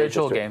have all those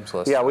individual pages, too. games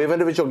lists. Yeah, we have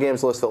individual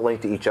games lists that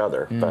link to each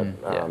other. But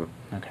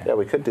Okay. yeah,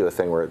 we could do a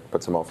thing where it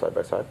puts them all side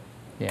by side.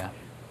 Yeah.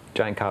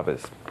 Giant Cop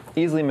is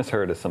easily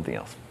misheard as something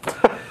else.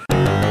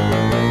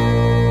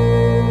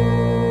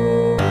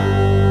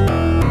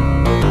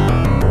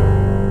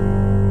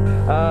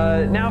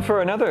 Now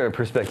for another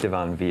perspective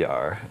on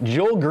VR.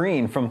 Joel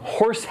Green from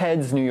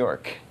Horseheads, New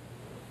York.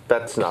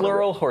 That's not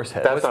Plural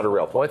Horseheads. That's not a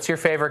real place. What's your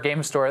favorite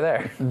game store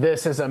there?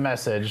 This is a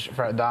message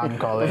for Don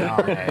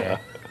Corleone.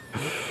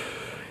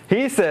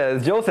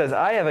 Joel says,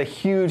 I have a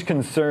huge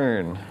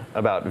concern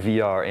about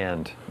VR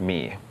and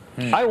me.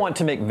 I want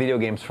to make video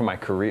games for my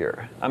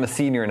career. I'm a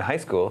senior in high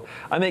school.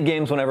 I make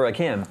games whenever I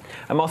can.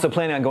 I'm also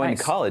planning on going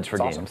to college for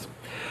That's games. awesome.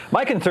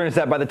 My concern is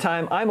that by the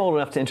time I'm old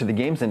enough to enter the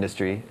games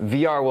industry,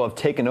 VR will have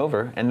taken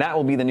over, and that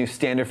will be the new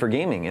standard for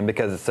gaming. And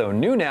because it's so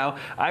new now,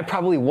 I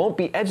probably won't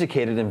be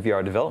educated in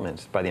VR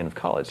development by the end of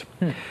college.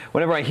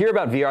 Whenever I hear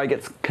about VR, I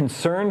get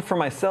concerned for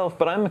myself,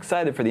 but I'm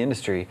excited for the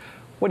industry.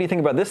 What do you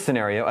think about this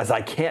scenario, as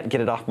I can't get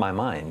it off my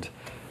mind?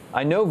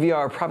 I know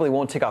VR probably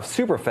won't take off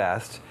super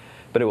fast,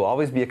 but it will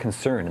always be a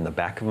concern in the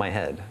back of my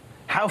head.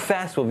 How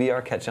fast will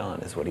VR catch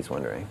on, is what he's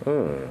wondering.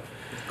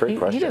 Great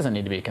question. He doesn't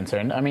need to be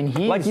concerned. I mean,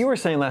 he's Like you were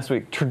saying last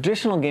week,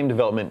 traditional game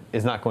development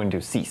is not going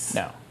to cease.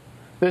 No.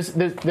 There's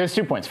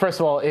 2 points. First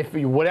of all, if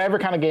whatever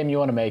kind of game you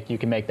want to make, you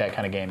can make that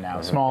kind of game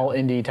now. Small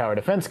indie tower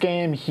defense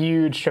game,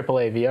 huge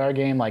AAA VR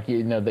game, like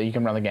that you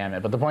can run the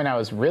gamut. But the point I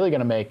was really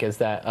going to make is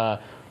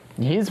that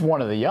he's one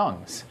of the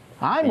youngs.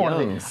 I'm one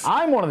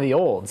of the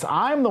olds.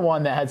 I'm the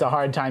one that has a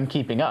hard time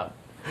keeping up.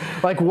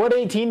 Like, what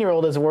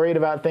 18-year-old is worried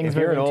about things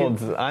If you're an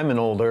moving old, I'm an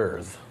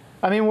olders.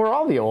 I mean, we're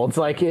all the olds,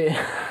 like,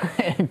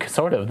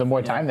 sort of, the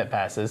more time that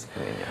passes.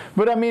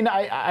 But I mean,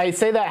 I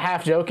say that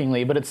half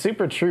jokingly, but it's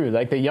super true.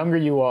 Like, the younger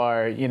you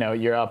are,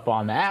 you're up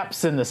on the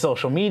apps and the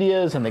social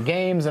medias and the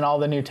games and all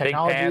the new Big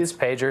technologies.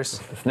 pants, pagers.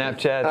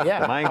 Snapchat,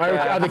 Yeah.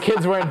 Minecraft. Are the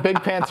kids wearing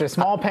big pants or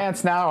small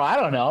pants now? I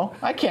don't know.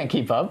 I can't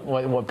keep up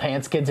what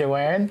pants kids are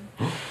wearing.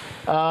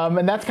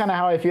 And that's kind of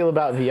how I feel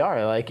about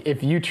VR. Like,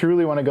 if you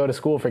truly want to go to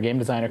school for game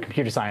design or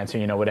computer science or,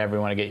 whatever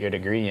you want to get your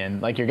degree in,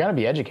 like, you're going to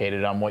be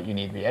educated on what you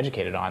need to be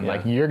educated on. Yeah.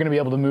 Like, you're going to be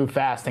able to move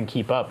fast and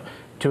keep up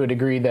to a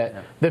degree that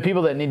the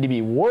people that need to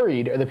be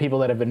worried are the people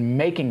that have been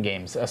making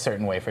games a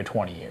certain way for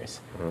 20 years.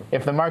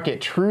 If the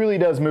market truly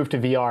does move to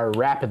VR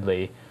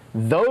rapidly,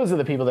 those are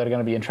the people that are going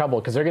to be in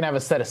trouble because they're going to have a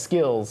set of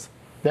skills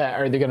that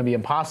are they going to be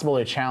impossible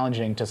or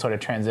challenging to sort of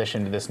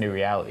transition to this new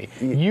reality.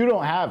 You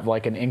don't have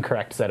like an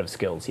incorrect set of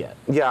skills yet.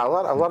 Yeah, a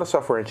lot of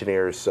software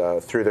engineers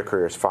through their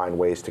careers find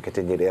ways to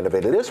continue to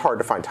innovate. It is hard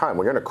to find time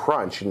when you're in a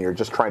crunch and you're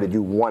just trying to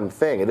do one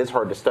thing. It is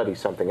hard to study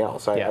something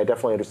else. I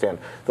definitely understand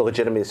the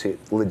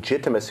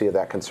legitimacy of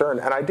that concern,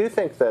 and I do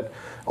think that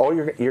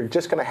you're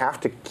just going to have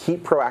to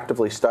keep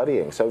proactively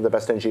studying. Some of the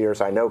best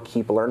engineers I know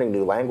keep learning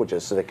new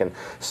languages so they can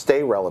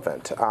stay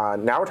relevant.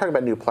 Now we're talking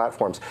about new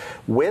platforms.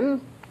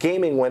 When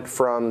gaming went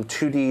from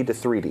 2D to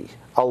 3D,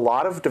 a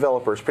lot of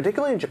developers,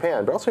 particularly in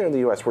Japan, but also here in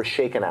the US, were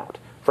shaken out.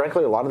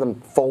 Frankly, a lot of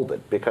them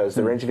folded because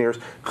their engineers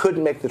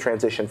couldn't make the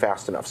transition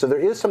fast enough. So there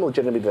is some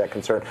legitimacy to that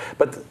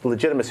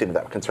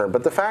concern,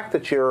 but the fact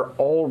that you're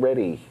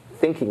already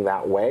thinking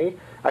that way,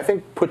 I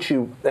think puts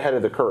you ahead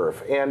of the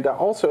curve. And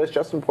also, as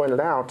Justin pointed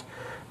out,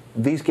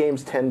 these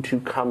games tend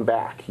to come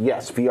back.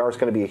 Yes, VR is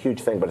going to be a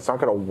huge thing, but it's not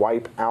going to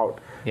wipe out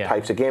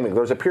types of gaming.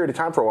 There was a period of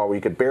time for a while where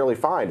you could barely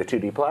find a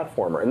 2D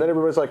platformer, and then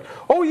everybody's like,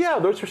 oh yeah,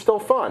 those are still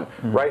fun.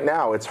 Right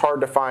now, it's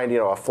hard to find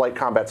a flight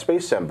combat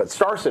space sim, but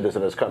Star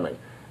Citizen is coming.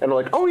 And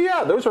we're like, oh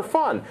yeah, those are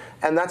fun.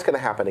 And that's going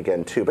to happen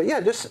again too. But yeah,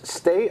 just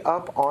stay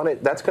up on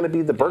it. That's going to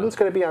be, the burden's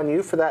going to be on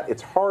you for that.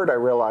 It's hard, I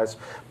realize,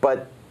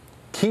 but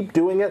keep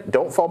doing it.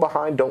 Don't fall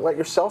behind. Don't let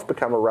yourself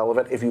become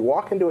irrelevant. If you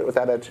walk into it with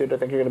that attitude, I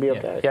think you're going to be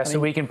okay. Yeah, so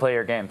we can play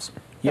your games.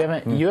 You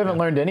haven't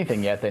learned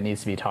anything yet that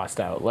needs to be tossed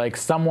out. Like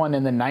someone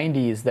in the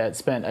 90s that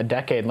spent a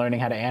decade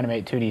learning how to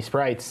animate 2D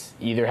sprites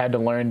either had to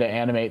learn to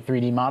animate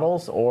 3D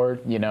models or,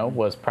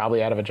 was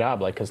probably out of a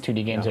job. Like, because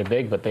 2D games are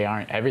big, but they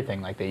aren't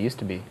everything like they used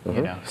to be,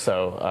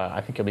 So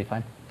I think you'll be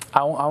fine.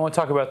 I want to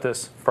talk about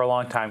this for a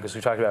long time because we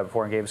talked about it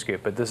before in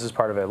GameScoop, but this is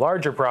part of a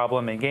larger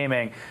problem in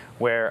gaming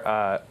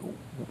where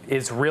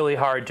it's really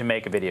hard to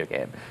make a video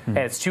game. And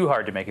it's too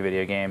hard to make a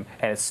video game,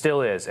 and it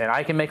still is. And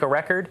I can make a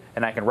record,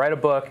 and I can write a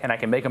book, and I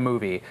can make a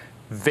movie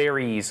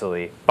very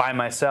easily by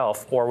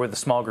myself or with a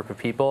small group of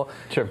people.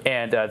 Sure.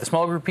 And the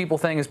small group of people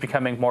thing is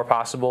becoming more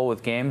possible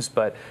with games,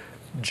 but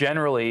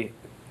generally,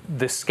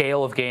 the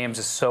scale of games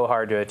is so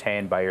hard to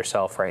attain by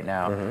yourself right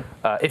now.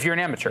 If you're an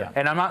amateur,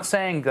 and I'm not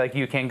saying like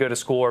you can go to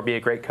school or be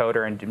a great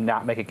coder and do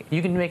not make a.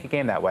 You can make a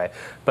game that way,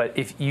 but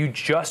if you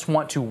just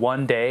want to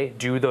one day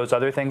do those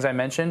other things I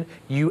mentioned,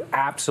 you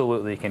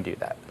absolutely can do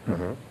that.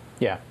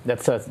 Yeah,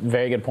 that's a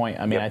very good point.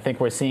 I mean, I think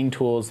we're seeing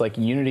tools like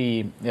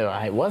Unity.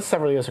 It was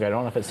several years ago. I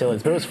don't know if it still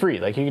is, but it was free.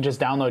 Like you can just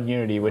download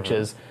Unity, which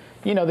is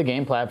the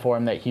game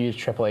platform that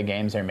huge AAA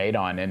games are made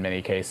on in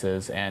many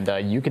cases, and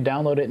you could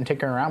download it and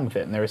tinker around with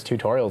it, and there's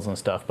tutorials and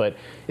stuff, but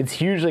it's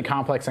hugely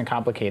complex and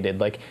complicated.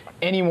 Like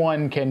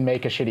anyone can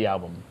make a shitty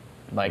album.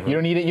 Like you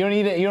don't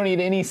need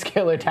any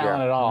skill or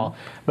talent at all.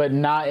 But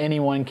not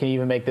anyone can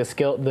even make the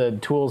skill. The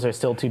tools are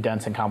still too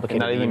dense and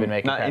complicated to even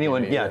make. Not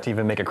anyone, to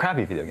even make a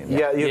crappy video game.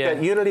 Yeah, you've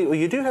got Unity. Well,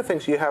 you do have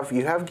things. You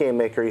have Game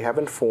Maker. You have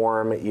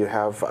Inform. You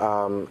have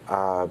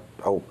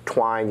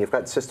Twine. You've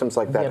got systems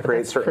like that to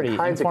create certain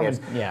kinds of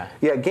games.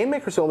 Yeah. Game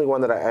Maker's the only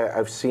one that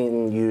I've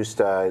seen used.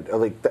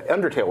 Like the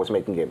Undertale was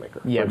making Game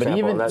Maker. Yeah, but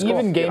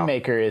even Game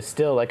Maker is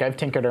still like I've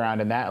tinkered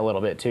around in that a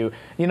little bit too.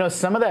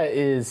 Some of that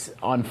is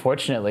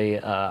unfortunately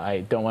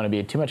I don't want to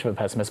be too much of a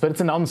pessimist, but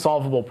it's an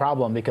unsolvable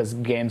problem because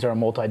games are a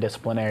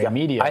multidisciplinary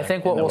media. I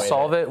think what will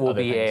solve it will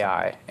be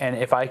AI. And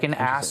if I can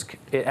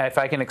if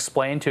I can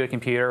explain to a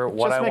computer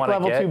what I want to get.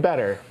 Just make level 2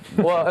 better.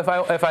 Well,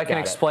 if I can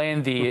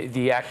explain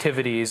the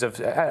activities of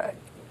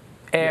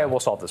AI will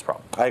solve this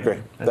problem. I agree.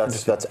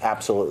 That's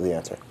absolutely the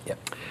answer.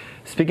 Yep.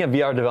 Speaking of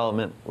VR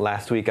development,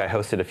 last week I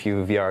hosted a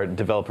few VR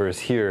developers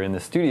here in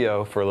the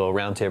studio for a little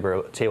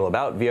roundtable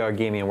about VR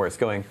gaming and where it's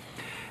going.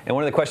 And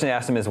one of the questions I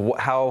asked them is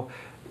how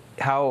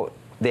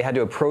they had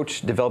to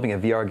approach developing a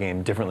VR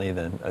game differently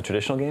than a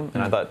traditional game.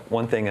 And I thought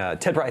one thing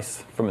Ted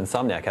Price from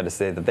Insomniac had to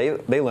say that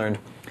they learned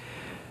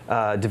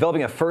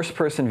developing a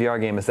first-person VR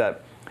game is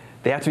that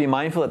they have to be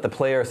mindful that the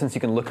player, since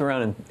you can look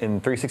around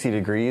in 360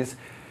 degrees,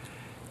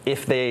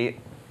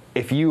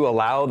 if you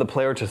allow the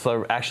player to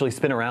sort of actually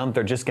spin around,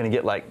 they're just going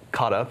to get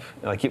caught up.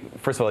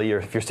 First of all,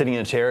 if you're sitting in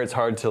a chair, it's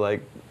hard to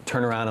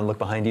turn around and look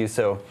behind you.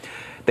 So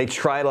they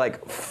try to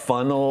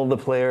funnel the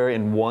player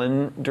in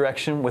one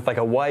direction with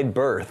a wide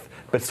berth,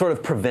 but sort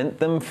of prevent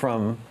them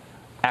from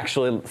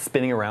actually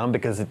spinning around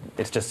because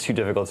it's just too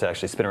difficult to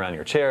actually spin around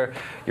your chair.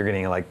 You're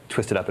getting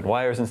twisted up in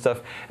wires and stuff.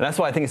 And that's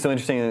why I think it's so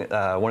interesting.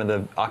 One of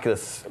the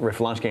Oculus Rift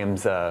launch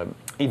games,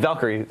 Eve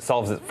Valkyrie,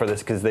 solves it for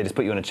this because they just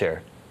put you in a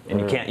chair.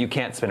 And you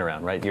can't spin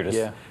around, right? You're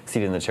just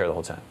seated in the chair the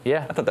whole time.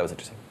 Yeah. I thought that was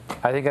interesting.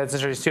 I think that's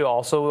interesting too.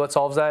 Also, what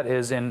solves that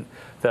is in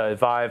the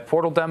Vive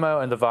Portal demo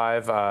and the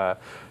Vive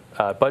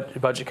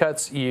budget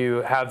cuts,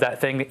 you have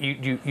that thing that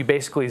you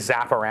basically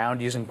zap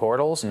around using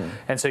portals,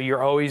 and so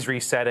you're always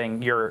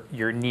resetting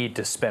your need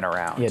to spin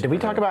around. Yeah, did we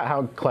talk about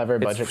how clever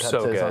budget cuts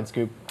is on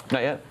Scoop?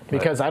 Not yet.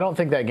 Because I don't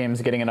think that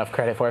game's getting enough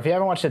credit for it. If you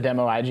haven't watched the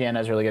demo, IGN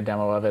has a really good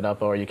demo of it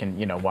up, or you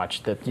can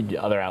watch the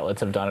other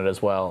outlets have done it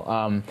as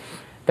well.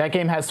 That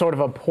game has sort of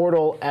a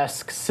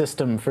Portal-esque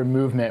system for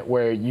movement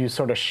where you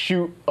sort of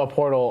shoot a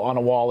portal on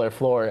a wall or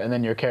floor and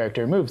then your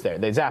character moves there.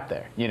 They zap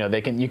there.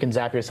 You can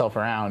zap yourself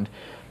around.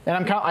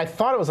 And I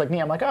thought it was like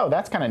neat. I'm like, oh,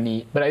 that's kind of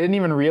neat. But I didn't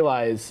even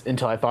realize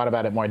until I thought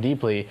about it more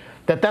deeply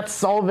that that's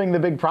solving the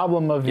big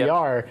problem of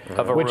VR,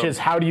 which is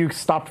how do you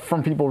stop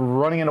from people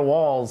running into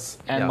walls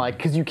and like,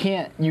 because you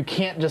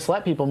can't just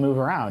let people move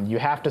around. You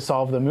have to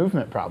solve the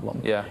movement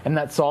problem. Yeah. And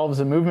that solves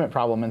the movement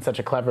problem in such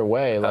a clever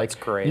way. That's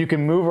like, great. You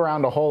can move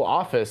around a whole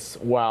office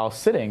while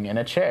sitting in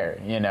a chair,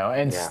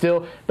 and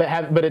still,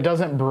 but it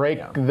doesn't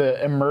break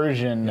the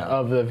immersion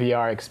of the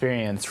VR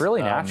experience. It's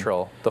really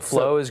natural. The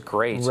flow is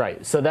great.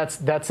 Right. So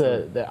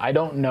I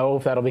don't know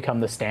if that'll become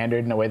the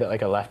standard in a way that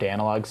like a left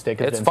analog stick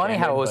is. It's funny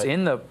how it was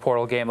in the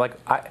Portal game. Like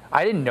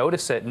I didn't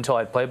notice it until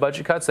I played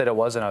Budget Cuts that it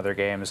was in other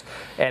games.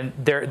 And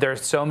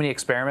there's so many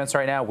experiments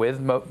right now with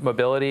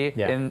mobility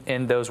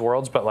in those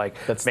worlds. But like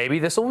maybe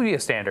this will be a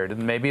standard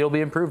and maybe it'll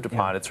be improved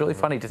upon. It's really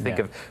funny to think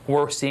of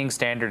we're seeing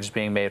standards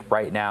being made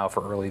right now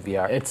for early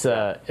VR. It's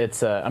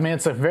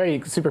a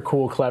very super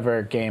cool,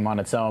 clever game on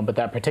its own. But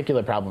that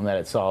particular problem that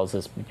it solves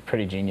is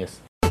pretty genius.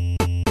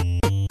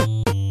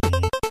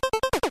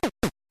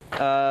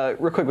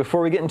 Real quick,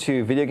 before we get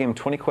into video game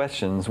 20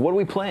 questions, what are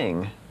we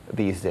playing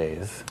these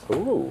days?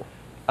 Ooh.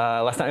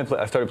 Last night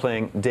I started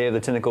playing Day of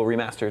the Tentacle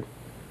Remastered,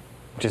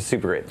 which is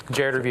super great.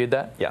 Jared reviewed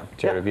that? Yeah,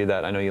 Jared reviewed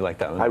that. I know you like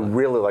that one. I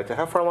really liked it.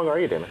 How far along are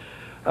you, Damon?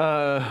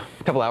 A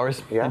couple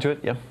hours into it,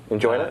 yeah.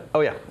 Enjoying it?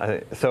 Oh, yeah.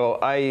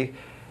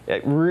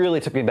 It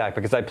really took me back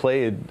because I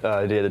played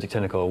Day of the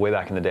Tentacle way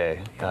back in the day,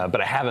 but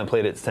I haven't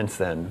played it since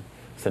then,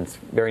 since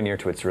very near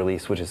to its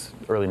release, which is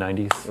early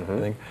 90s, I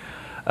think.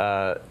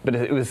 But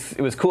it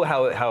was cool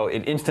how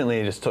it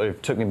instantly just sort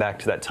of took me back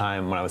to that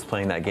time when I was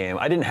playing that game.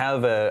 I didn't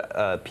have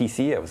a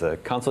PC; I was a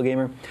console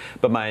gamer.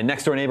 But my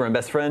next door neighbor and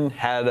best friend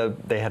had a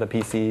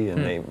PC,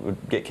 and they would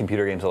get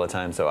computer games all the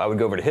time. So I would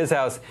go over to his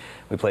house.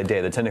 We played Day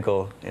of the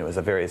Tentacle. It was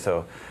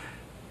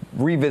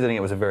revisiting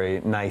it was a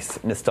very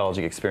nice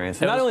nostalgic experience.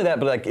 And not only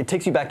that, but like it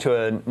takes you back to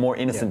a more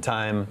innocent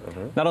time,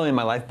 not only in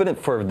my life, but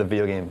for the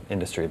video game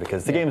industry,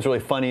 because the game is really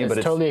funny. It's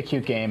totally a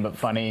cute game, but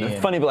funny. It's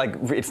funny, but like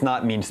it's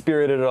not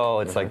mean-spirited at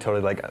all. It's like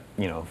totally like,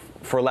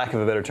 for lack of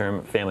a better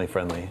term, family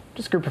friendly.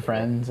 Just a group of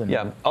friends.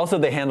 And Also,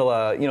 they handle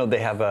they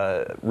have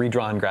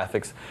redrawn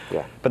graphics.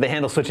 Yeah. But they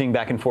handle switching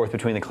back and forth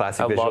between the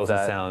classic visuals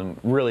and sound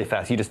really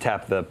fast. You just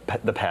tap the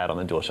pad on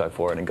the DualShock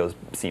 4 and it goes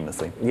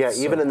seamlessly. Yeah,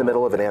 even in the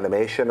middle of an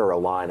animation or a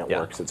line, it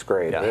works. It's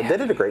great. Yeah. They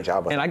did a great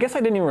job with it. And I guess I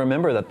didn't even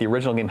remember that the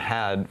original game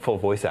had full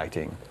voice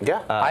acting.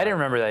 Yeah. I didn't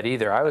remember that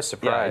either. I was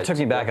surprised. Yeah, it took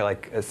me back.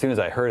 As soon as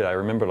I heard it, I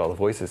remembered all the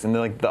voices. And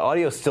the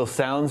audio still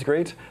sounds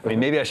great. I mean,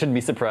 maybe I shouldn't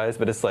be surprised,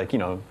 but it's like,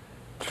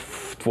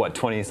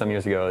 20-some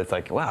years ago, it's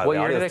like, wow, the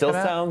audio still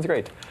sounds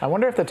great. I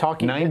wonder if the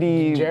talkie...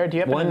 Jared, do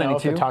you happen to know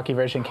if the talkie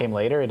version came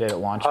later, or did it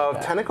launch of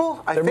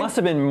Tentacle? There must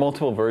have been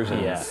multiple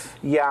versions.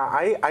 Yeah,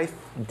 I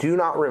do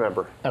not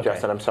remember,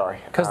 Justin, I'm sorry.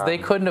 Because they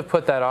couldn't have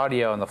put that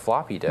audio on the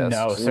floppy disk.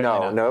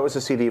 No, it was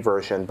a CD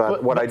version,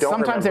 but what I don't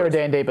remember... Sometimes they were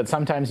day and date, but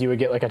sometimes you would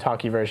get like a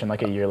talkie version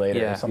like a year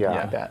later or something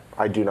like that.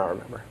 I do not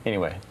remember.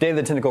 Anyway, Day of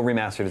the Tentacle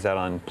Remastered is out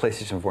on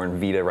PlayStation 4 and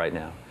Vita right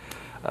now.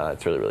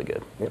 It's really, really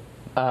good. Yep.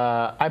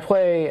 I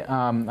play,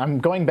 I'm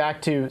going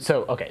back to,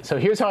 so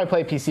here's how I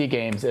play PC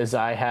games is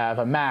I have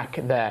a Mac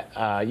that,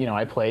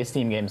 I play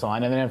Steam games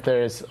on, and then if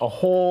there's a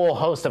whole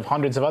host of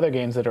hundreds of other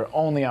games that are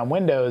only on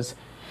Windows,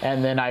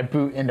 and then I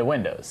boot into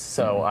Windows.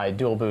 So I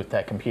dual boot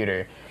that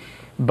computer.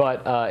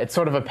 But it's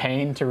sort of a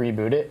pain to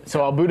reboot it.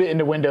 So I'll boot it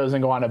into Windows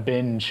and go on a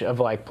binge of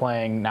like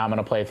playing, now I'm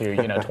gonna play through,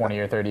 20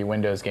 or 30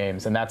 Windows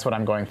games, and that's what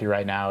I'm going through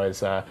right now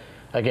is,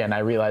 again, I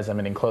realized I'm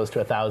getting close to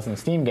 1,000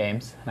 Steam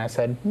games, and I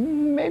said,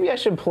 maybe I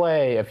should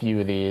play a few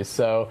of these.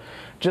 So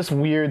just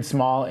weird,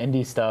 small,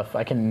 indie stuff.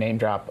 I can name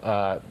drop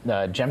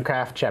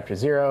Gemcraft Chapter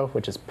 0,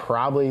 which is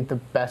probably the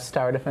best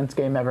tower defense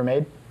game ever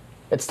made.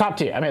 It's top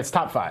tier. I mean, it's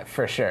top 5,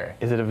 for sure.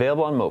 Is it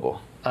available on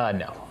mobile?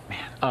 No.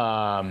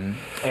 Man.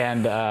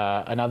 And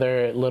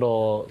another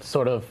little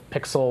sort of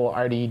pixel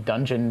arty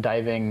dungeon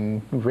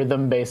diving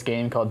rhythm-based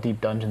game called Deep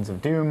Dungeons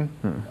of Doom.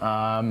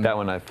 That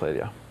one I've played,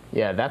 yeah.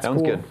 Yeah, that's cool.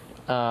 That one's good.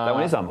 That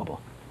one is on mobile.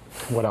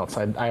 What else?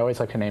 I always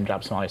like to name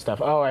drop smaller stuff.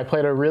 Oh, I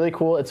played a really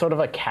cool, it's sort of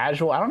a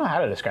casual, I don't know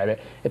how to describe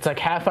it. It's like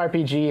half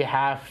RPG,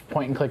 half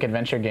point-and-click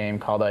adventure game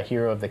called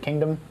Hero of the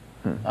Kingdom.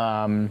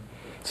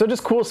 So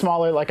just cool,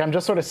 smaller, like I'm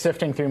just sort of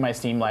sifting through my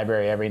Steam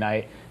library every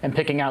night and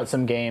picking out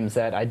some games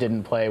that I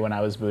didn't play when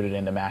I was booted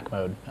into Mac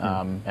mode.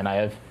 And I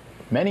have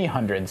many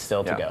hundreds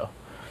still to go.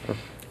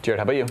 Jared,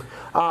 how about you?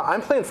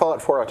 I'm playing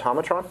Fallout 4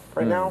 Automatron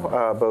right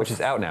now. Which is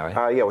out now,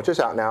 right? Yeah, which is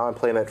out now. I'm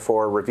playing it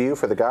for review,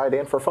 for the guide,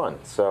 and for fun.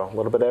 So a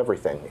little bit of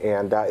everything.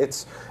 And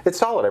it's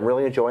solid. I'm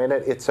really enjoying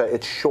it.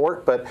 It's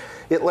short, but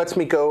it lets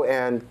me go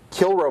and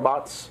kill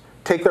robots,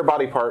 take their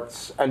body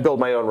parts, and build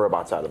my own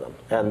robots out of them.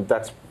 And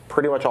that's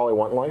pretty much all I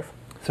want in life.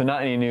 So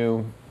not any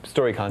new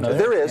story content.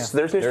 There's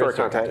new story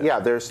story content. Yeah,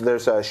 there's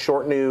a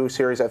short new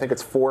series. I think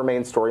it's 4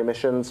 main story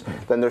missions.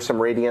 Then there's some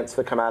Radiants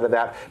that come out of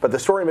that. But the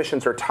story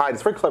missions are tied.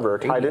 It's very clever.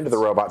 They're tied into the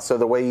robots. So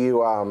the way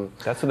you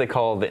that's what they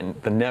call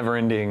the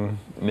never-ending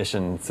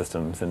mission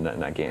systems in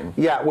that game.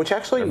 Yeah, which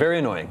actually They're very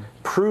annoying.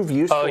 Prove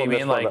useful. Oh, you in mean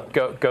this like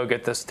go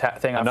get this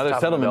thing off Another the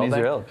top settlement of the needs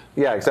your building? help.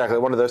 Yeah, exactly.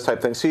 One of those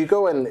type things. So you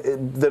go and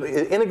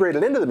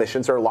integrated into the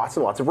missions are lots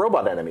and lots of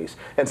robot enemies.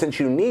 And since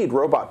you need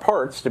robot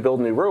parts to build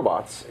new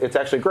robots, it's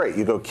actually great.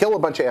 You go kill a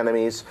bunch of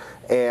enemies,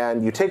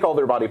 and you take all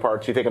their body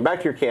parts, you take them back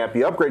to your camp,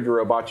 you upgrade your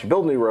robots, you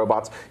build new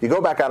robots, you go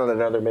back out on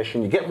another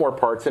mission, you get more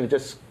parts, and it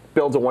just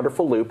builds a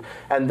wonderful loop.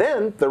 And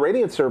then the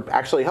Radiants are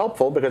actually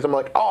helpful because I'm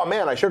like, oh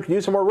man, I sure could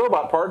use some more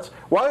robot parts.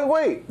 Why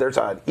wait? There's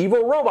an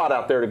evil robot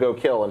out there to go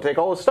kill and take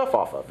all his stuff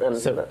off of. And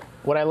So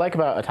what I like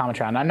about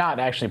Automatron, I'm not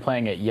actually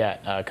playing it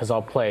yet because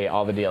I'll play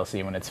all the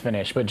DLC when it's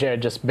finished. But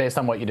Jared, just based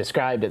on what you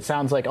described, it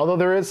sounds like, although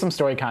there is some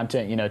story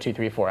content, 2,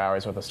 3, 4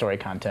 hours worth of story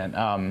content,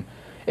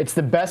 it's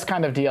the best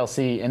kind of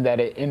DLC in that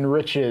it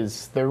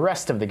enriches the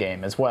rest of the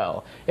game as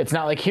well. It's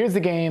not like, here's the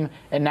game,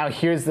 and now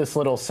here's this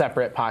little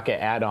separate pocket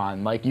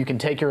add-on. Like, you can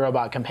take your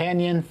robot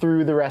companion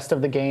through the rest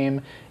of the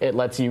game. It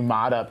lets you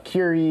mod up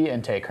Curie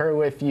and take her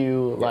with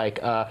you. Like,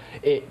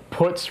 it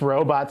puts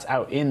robots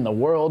out in the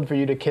world for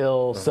you to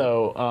kill.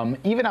 So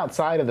even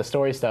outside of the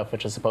story stuff,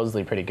 which is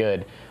supposedly pretty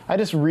good, I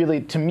just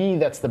really, to me,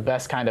 that's the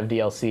best kind of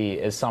DLC,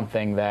 is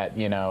something that,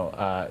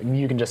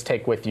 you can just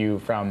take with you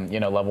from,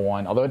 level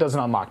 1, although it doesn't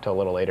unlock till a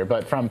little later,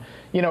 but from,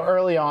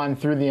 early on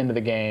through the end of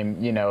the game,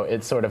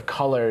 it sort of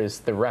colors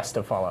the rest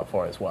of Fallout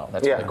 4 as well.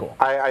 That's really cool.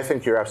 I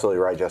think you're absolutely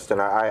right, Justin.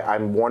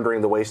 I'm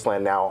wandering the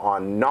wasteland now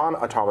on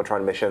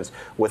non-Automatron missions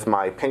with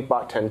my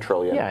Pinkbot 10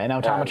 trillion. Yeah, and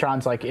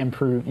Automatron's like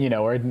improved,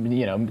 or,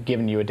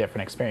 giving you a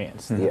different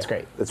experience. It's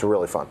great. It's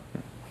really fun.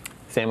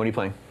 Sam, what are you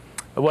playing?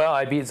 Well,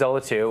 I beat Zelda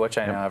 2, which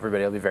I know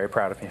everybody will be very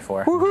proud of me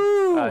for.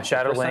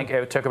 Shadow Link,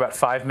 it took about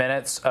 5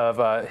 minutes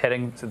of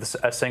hitting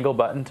a single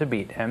button to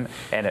beat him,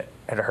 and it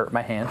hurt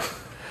my hand.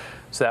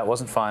 So that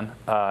wasn't fun.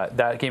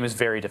 That game is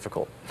very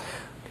difficult.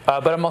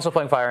 But I'm also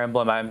playing Fire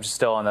Emblem. I'm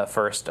still on the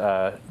first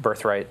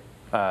Birthright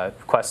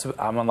quest.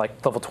 I'm on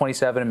like level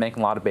 27 and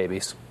making a lot of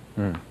babies.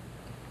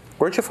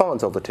 Where'd you fall in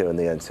Zelda 2 in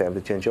the end, Sam?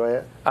 Did you enjoy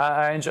it?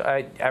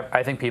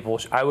 I think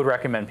I would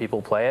recommend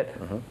people play it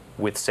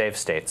with save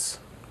states.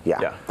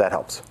 Yeah, that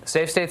helps.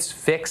 Save states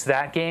fix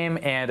that game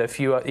and a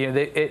few.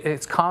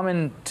 It's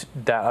common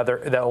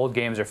that old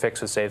games are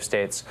fixed with save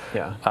states.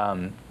 Yeah.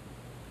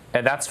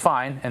 And that's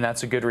fine, and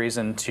that's a good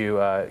reason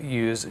to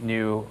use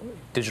new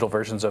digital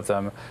versions of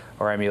them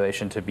or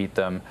emulation to beat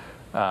them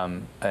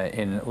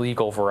in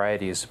legal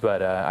varieties.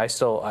 But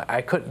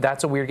I could.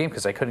 That's a weird game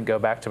because I couldn't go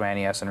back to my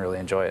NES and really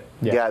enjoy it.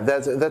 Yeah,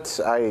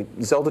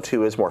 Zelda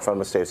 2 is more fun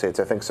with save states.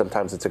 I think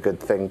sometimes it's a good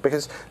thing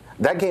because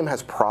that game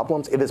has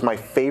problems. It is my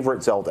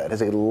favorite Zelda. It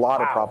has a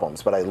lot of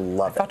problems, but I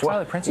love it.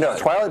 Twilight Princess. No,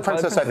 Twilight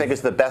Princess I think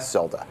is the best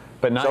Zelda.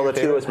 But not Zelda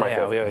 2 is my we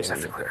favorite. always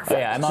have to clarify.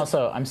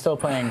 Yeah, I'm still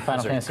playing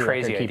Final Fantasy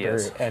crazy Record Keeper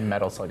ideas. and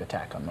Metal Slug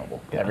Attack on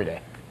mobile every day.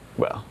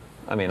 Well,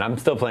 I mean, I'm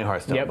still playing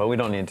Hearthstone, but we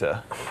don't need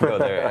to go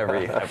there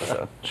every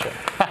episode. Sure.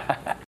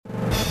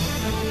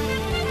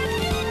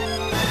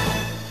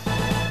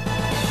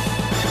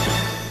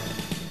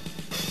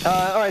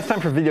 All right, it's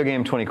time for Video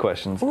Game 20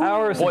 Questions. Boy,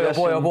 oh boy, oh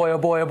boy, oh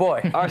boy, oh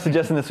boy. Our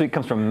suggestion this week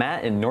comes from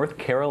Matt in North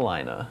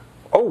Carolina.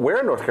 Oh, where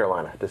in North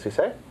Carolina? Does he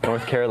say?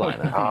 North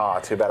Carolina. Ah,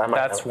 too bad.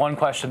 That's one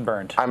question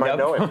burned. I might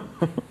know him.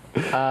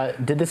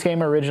 Did this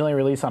game originally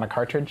release on a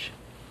cartridge?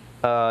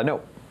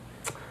 No.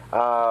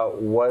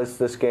 Was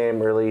this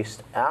game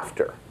released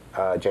after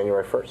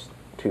January 1st,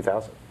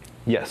 2000?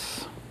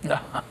 Yes.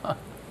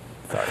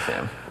 Sorry,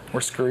 Sam.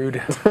 We're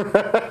screwed.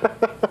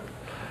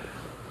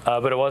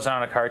 But it wasn't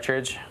on a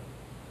cartridge.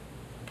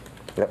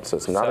 Yep, so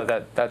it's not.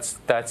 So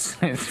that's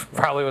it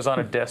probably was on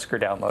a disc or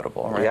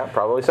downloadable, right? Yeah,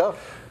 probably so.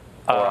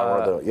 Or on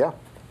one of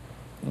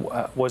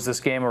the, Was this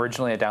game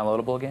originally a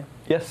downloadable game?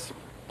 Yes.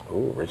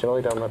 Ooh,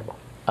 originally downloadable.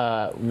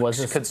 Was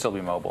This this? could still be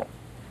mobile.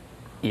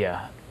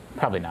 Yeah,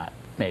 probably not.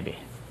 Maybe.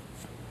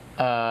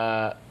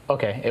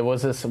 Okay.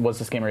 Was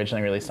this game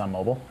originally released on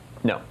mobile?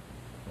 No.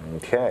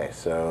 Okay,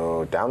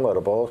 so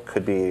downloadable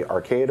could be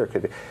arcade or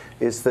could be.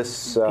 Is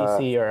this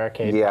PC or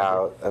arcade?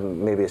 Yeah,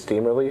 maybe a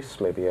Steam release,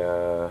 maybe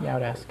a. Yeah, I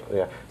would ask.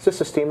 Yeah, is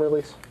this a Steam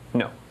release?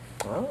 No.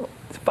 Oh,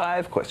 It's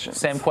 5 questions.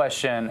 Same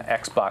question.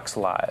 Xbox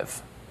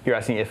Live. You're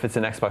asking if it's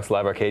an Xbox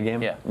Live Arcade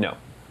game? Yeah. No.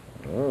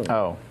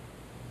 Oh.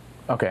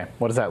 Okay.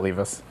 What does that leave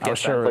us? I was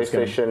Yes, sure it was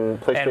gonna- PlayStation,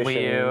 PlayStation And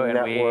Wii U and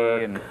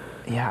Network. Wii and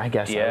Yeah, I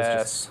guess. I was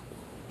yes. just,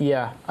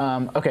 yeah.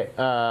 Okay.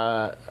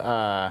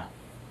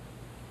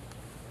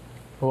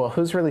 Well,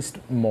 who's released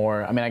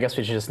more? I mean, I guess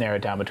we should just narrow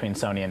it down between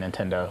Sony and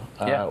Nintendo.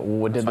 Yeah,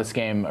 Did this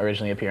game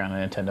originally appear on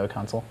a Nintendo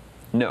console?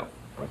 No.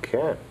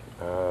 Okay.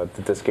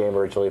 Did this game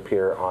originally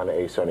appear on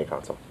a Sony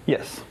console?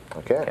 Yes.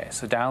 Okay. Okay,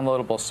 so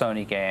downloadable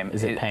Sony game.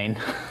 Is it pain?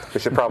 We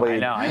should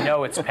probably. I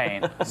know it's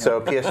pain.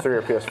 So PS3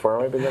 or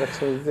PS4 might be the next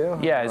thing to do?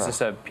 Yeah, is this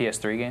a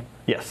PS3 game?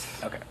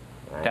 Yes. Okay.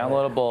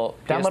 Downloadable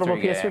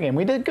PS3 game.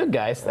 We did good,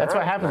 guys. That's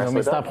what happens when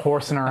we stop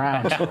horsing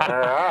around. All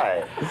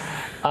right.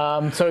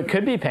 So it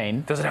could be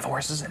Pain. Does it have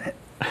horses in it?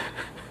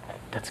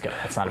 That's good.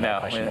 That's not a bad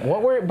question.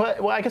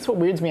 Yeah. I guess what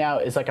weirds me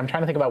out is like I'm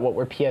trying to think about what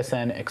were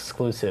PSN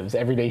exclusives.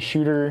 Everyday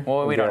Shooter.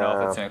 Well, we don't know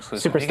if it's an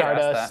exclusive. Super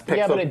Stardust.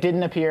 Yeah, but it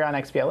didn't appear on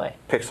XBLA.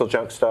 Pixel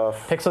junk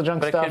stuff. But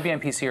it could be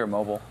on PC or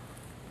mobile.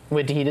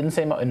 Wait, he didn't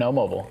say no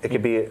mobile. It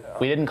could be.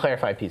 We didn't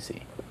clarify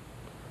PC.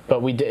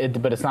 But we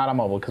did. But it's not on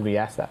mobile because we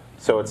asked that.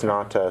 So it's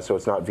not. So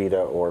it's not Vita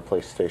or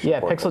PlayStation.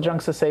 Yeah, Pixel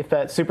Junk's a safe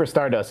bet. Super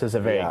Stardust is a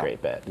very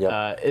great bet.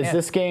 Yep.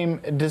 This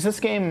game? Does this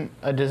game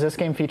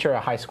feature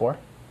a high score?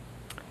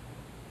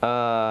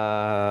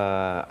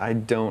 I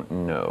don't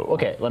know.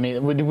 Okay, let me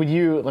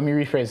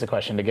rephrase the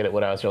question to get at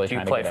what I was really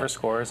trying to get at. Do you play for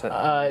scores?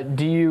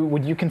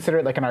 Would you consider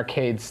it like an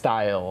arcade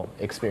style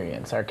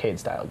experience, arcade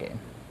style game?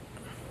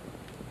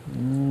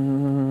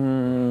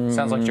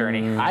 Sounds like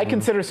Journey. I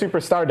consider Super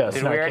Stardust.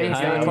 Did we already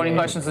do 20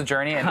 questions of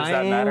Journey, and does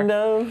that matter?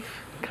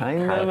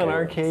 Kind of an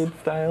arcade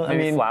style.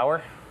 Maybe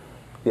Flower?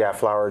 Yeah,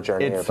 Flower,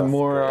 Journey. It's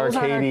more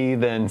arcadey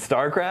than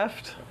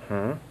StarCraft.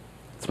 Mm-hmm.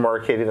 It's more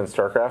arcadey than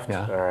StarCraft?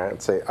 Yeah. All right,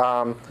 let's see.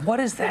 What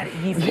is that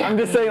even? I'm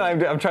just saying,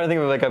 I'm trying to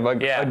think of like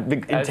a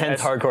big,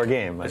 intense, hardcore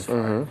game. Like,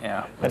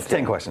 Yeah. That's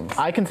 10 questions.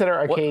 I consider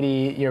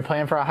arcadey, you're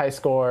playing for a high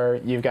score,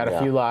 you've got a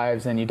few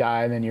lives, and you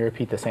die, and then you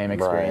repeat the same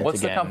experience What's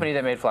again. the company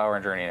that made Flower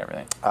and Journey and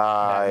everything?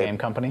 That game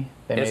company?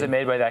 Is it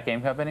made by that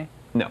game company?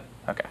 No.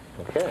 Okay.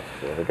 Okay,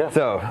 there we go.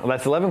 So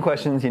that's 11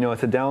 questions. You know,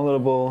 it's a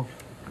downloadable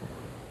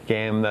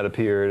game that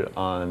appeared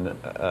on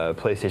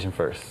PlayStation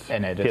first.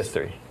 And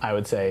PS3. I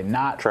would say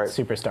not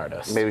Super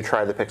Stardust. Maybe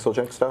try the Pixel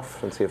Junk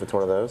stuff and see if it's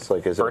one of those.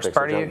 Like, is First it a Pixel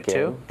party Junk too?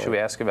 game? Should we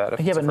ask about it?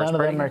 Yeah, but none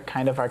of them are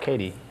kind of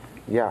arcadey.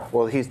 Yeah,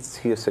 well, he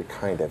said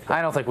kind of.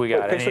 I don't think we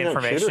got any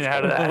information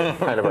out of that.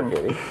 Kind of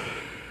arcadey.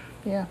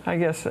 Yeah. I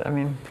guess,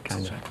 kind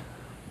of.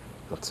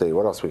 Let's see,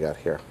 what else we got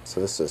here? So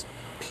this is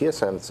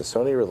PSN, it's a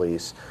Sony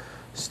release.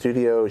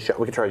 Studio, we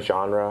could try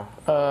genre.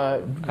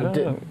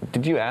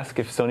 Did you ask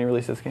if Sony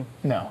released this game?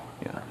 No.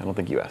 Yeah, I don't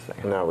think you asked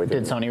that. No, we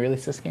didn't. Did Sony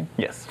release this game?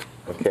 Yes.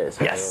 Okay,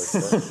 so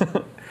Yes.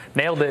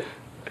 Nailed it.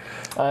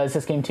 Is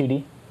this game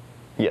 2D?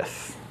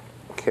 Yes.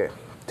 Okay,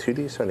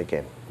 2D Sony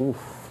game.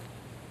 Oof.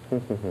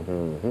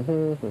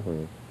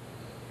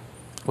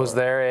 Was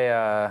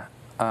there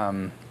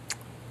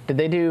Did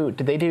they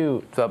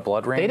do the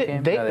Blood Rain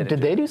game? No, did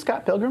they do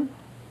Scott Pilgrim?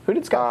 Who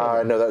did Scott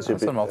Pilgrim? No, that was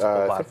That's on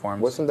multiple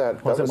platforms. Wasn't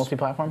that? Was it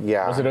multi-platform?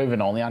 Yeah. Was it even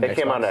only on Xbox? It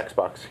came out on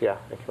Xbox. Yeah,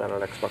 it came out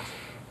on Xbox.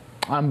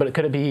 But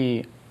could it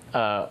be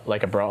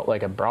like a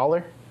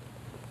brawler?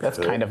 That's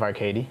kind of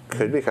arcadey.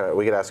 Could be kind of.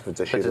 We could ask if it's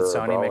a shooter. Did or a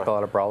Sony brawler. make a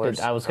lot of brawlers?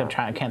 I was gonna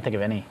try. I can't think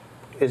of any.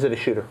 Is it a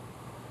shooter?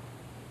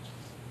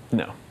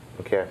 No.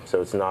 Okay,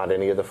 so it's not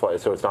any of the.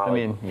 So it's not.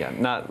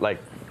 Not like.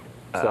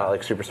 It's not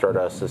like Super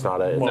Stardust. It's not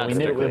a. Well,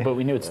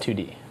 we knew it's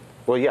 2D.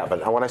 Well, yeah,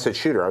 but when I said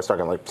shooter, I was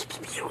talking like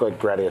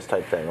Gradius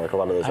type thing, like a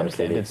lot of those. I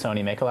understand. Did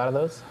Sony make a lot of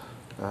those?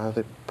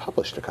 They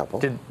published a couple.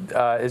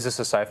 Is this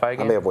a sci-fi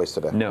game? I may have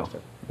wasted it. No,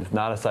 it's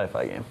not a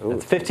sci-fi game.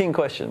 It's 15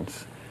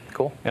 questions.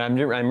 Cool. And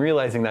I'm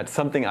realizing that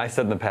something I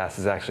said in the past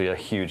is actually a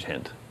huge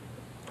hint.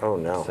 Oh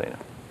no. So,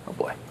 Oh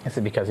boy. Is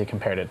it because he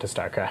compared it to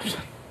StarCraft?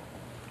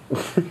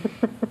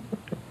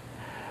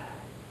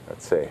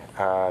 Let's see.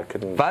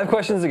 Couldn't. 5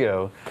 questions to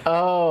go.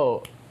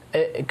 Oh,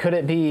 could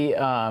it be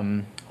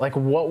like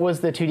what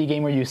was the 2D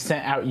game where you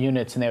sent out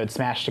units and they would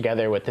smash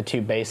together with the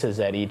 2 bases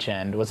at each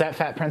end? Was that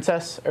Fat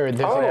Princess? Or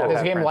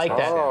there's a game like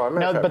that? Oh, I remember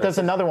no, Fat but there's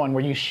another one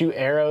where you shoot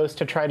arrows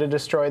to try to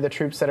destroy the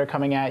troops that are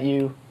coming at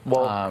you.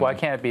 Well, why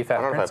can't it be Fat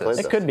I don't know if I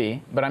Princess? played It could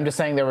be, but I'm just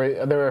saying there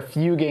were a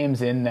few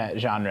games in that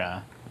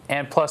genre.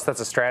 And plus, that's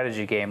a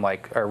strategy game,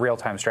 like a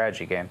real-time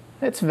strategy game.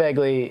 It's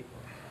vaguely.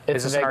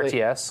 Is this an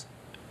RTS?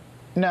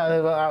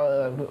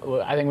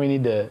 No, I think we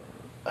need to.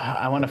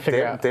 I want to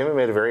figure out. Damon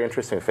made a very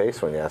interesting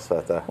face when you asked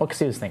that, though. Well, because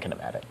he was thinking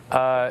about it.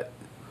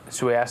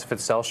 Should we ask if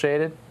it's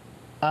cel-shaded?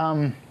 We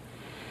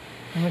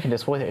can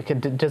just.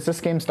 Does this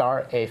game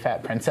star a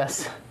fat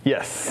princess?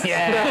 Yes.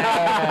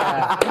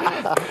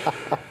 Yeah.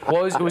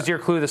 What was your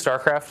clue? The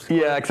StarCraft?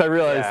 Yeah, because I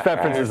realized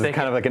Fat Princess is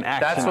kind of like an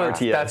action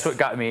RTS. That's what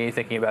got me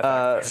thinking about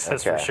that.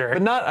 That's for sure.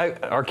 But not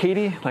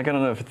arcadey. Like I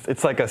don't know if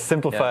it's like a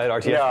simplified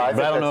RTS. Yeah, game,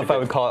 but I don't know if I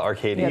would call it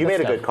arcadey. You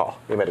made a good call.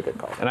 You made a good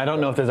call. And I don't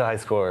know if there's a high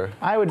score.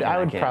 I would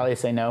probably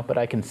say no, but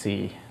I can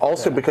see.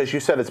 Also, because you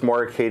said it's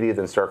more arcadey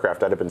than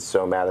StarCraft, I'd have been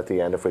so mad at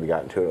the end if we'd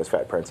gotten to it as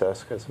Fat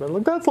Princess. Because I'd been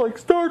like, that's like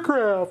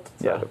StarCraft.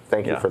 So Yeah.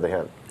 Thank you for the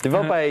hint.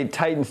 Developed by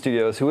Titan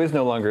Studios, who is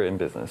no longer in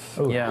business.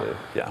 Yeah.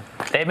 Yeah.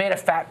 They made a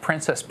Fat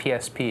Princess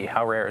PSP.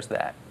 How rare is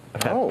that?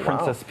 Oh,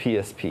 Princess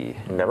PSP.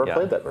 Never Yeah.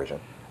 played that version.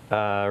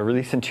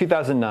 Released in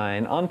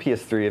 2009 on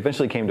PS3,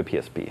 eventually came to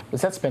PSP.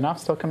 Is that spin-off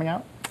still coming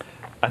out?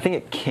 I think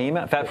it came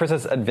out, Fat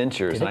Princess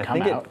Adventures, Did it and I come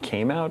think out? it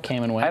came out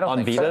Came and went? I don't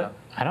on think Vita.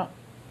 so.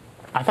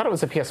 I thought it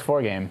was a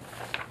PS4 game.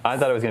 I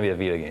thought it was going to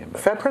be a Vita game.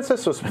 Fat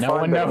Princess was fun. No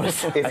one but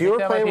knows. If I you think were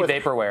that playing might with be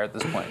vaporware at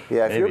this point.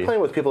 Yeah, if you were Maybe.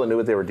 playing with people that knew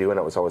what they were doing,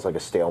 it was always like a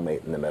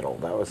stalemate in the middle.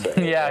 That was it.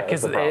 Yeah, That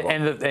was because the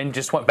problem. and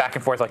just went back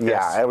and forth like this.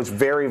 Yeah, it was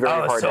very, very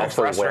Oh, it's hard so to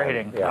actually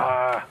frustrating. win.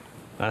 Yeah.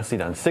 Nicely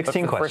done.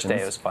 16 but for questions. The first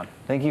day, it was fun.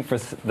 Thank you for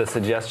the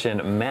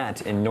suggestion,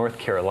 Matt in North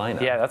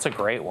Carolina. Yeah, that's a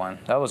great one.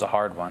 That was a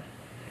hard one.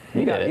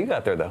 You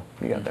got there, though.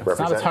 You got there. It's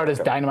not as hard as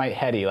Dynamite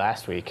Heady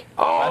last week.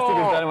 Last week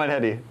was Dynamite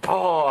Heady.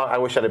 Oh, I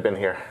wish I'd have been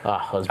here.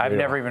 I've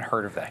never even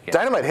heard of that game.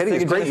 Dynamite Heady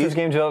is great. This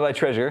game developed by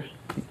Treasure.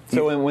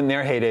 So when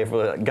their heyday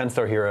for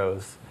Gunstar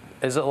Heroes.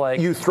 Is it like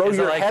you throw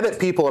your head at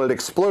people and it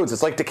explodes?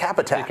 It's like Decap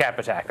Attack. Decap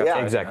Attack. Yeah,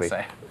 exactly.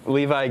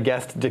 Levi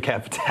guessed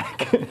Decap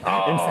Attack.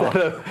 Instead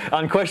of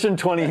on question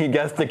 20, he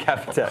guessed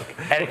Decap Attack.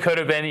 And it could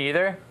have been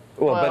either.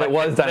 Well, but it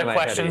was Dynamite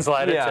The questions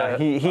led it to.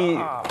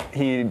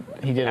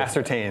 He did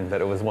ascertained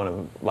that it was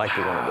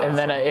likely one of those. And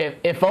then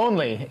if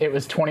only it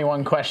was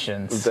 21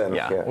 questions, then,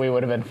 we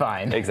would have been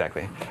fine.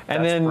 Exactly.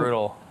 And then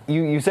brutal.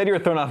 You said you were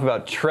thrown off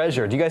about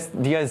Treasure. Do you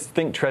guys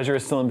think Treasure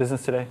is still in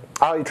business today?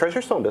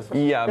 Treasure's still in business.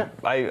 Yeah.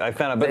 I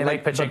found out. But they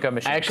make pachinko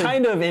machines. Actually,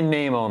 kind of in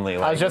name only.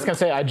 I was just going to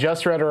say, I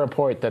just read a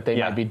report that they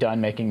might be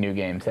done making new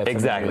games. That's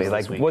exactly.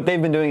 Like what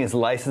they've been doing is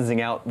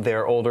licensing out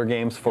their older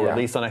games for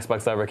release on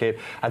Xbox Live Arcade.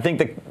 I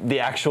think the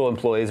actual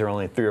employees are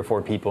only 3 or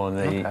 4 people, and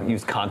they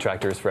use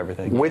contractors for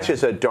everything. Which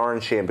is a darn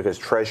shame because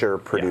Treasure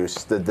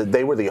produced,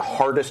 they were the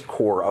hardest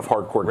core of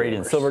hardcore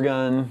Radiant gamers.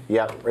 Silvergun.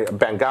 Yeah,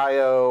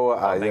 Bangayo,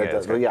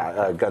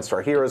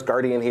 Gunstar Heroes,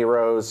 Guardian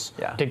Heroes.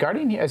 Yeah.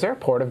 Is there a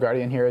port of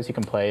Guardian Heroes you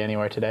can play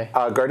anywhere today?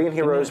 Guardian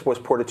Heroes was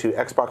ported to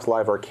Xbox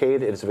Live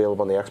Arcade. It is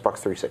available on the Xbox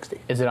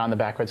 360. Is it on the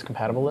backwards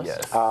compatible list?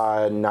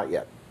 Yes. Not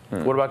yet.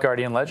 What about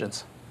Guardian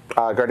Legends?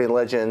 Guardian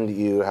Legend,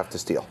 you have to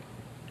steal.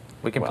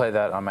 We can play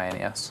that on my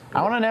NES.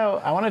 I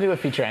want to do a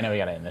feature. I know we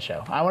got it in the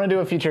show. I want to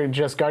do a feature.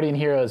 Just Guardian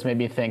Heroes made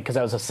me think, because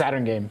that was a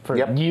Saturn game for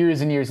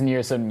years and years and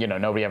years, and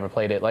nobody ever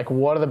played it. Like,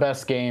 what are the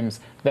best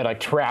games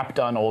that trapped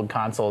on old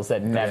consoles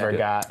that never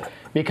got?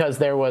 Because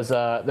there was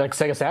like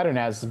Sega Saturn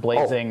has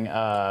Blazing.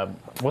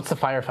 What's the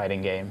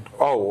firefighting game?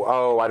 I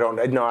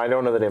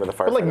don't know the name of the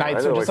firefighting. But like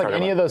Knights, or just like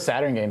any of those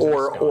Saturn games.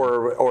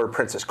 Or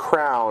Princess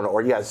Crown,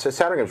 or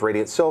Saturn games,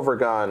 Radiant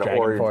Silvergun,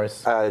 Dragon or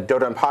Force.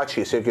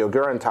 Dodonpachi, Sukyo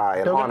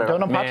Gurentai, and on and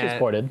on. Dodonpachi's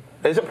ported.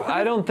 Is it ported?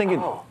 I don't think it.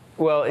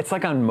 Well, it's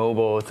like on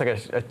mobile. It's like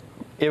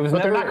it was.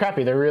 But they're not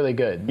crappy. They're really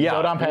good. Yeah.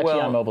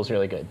 Dodonpachi on mobile is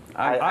really good.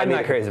 I'm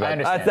not crazy about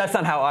it. That's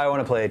not how I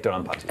want to play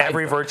Dodonpachi.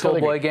 Every Virtual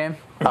Boy game,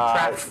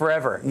 trapped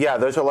forever. Yeah,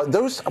 those.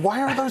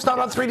 Why are those not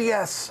on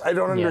 3DS? I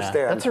don't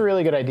understand. That's a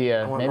really good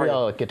idea. Maybe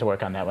I'll get to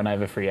work on that when I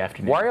have a free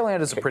afternoon. Wario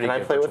Land is a pretty good.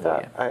 Can I play with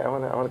Virtual that? Boy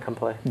game. I want to come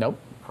play. Nope.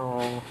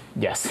 Oh.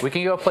 Yes. We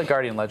can go play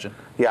Guardian Legend.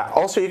 Yeah.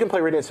 Also, you can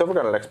play Radiant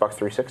Silvergun on Xbox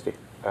 360.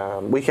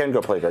 We can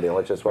go play Guardian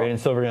Legend as well.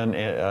 Radiant Silvergun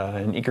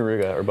and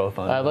Ikaruga are both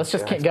on. Let's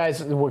just,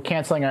 guys, we're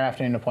canceling our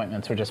afternoon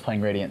appointments. We're just playing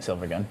Radiant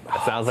Silvergun.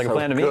 That sounds like a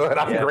plan to me. Good.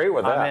 I'm great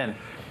with that. I'm in.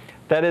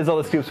 That is all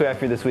the scoops we have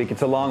for you this week.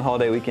 It's a long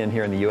holiday weekend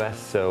here in the U.S.,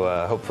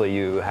 so hopefully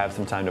you have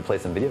some time to play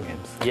some video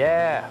games.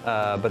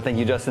 Yeah. But thank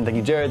you, Justin. Thank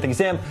you, Jared. Thank you,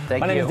 Sam.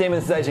 My name is Damon.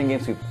 This is IGN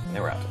Game Scoop,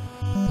 and we're out.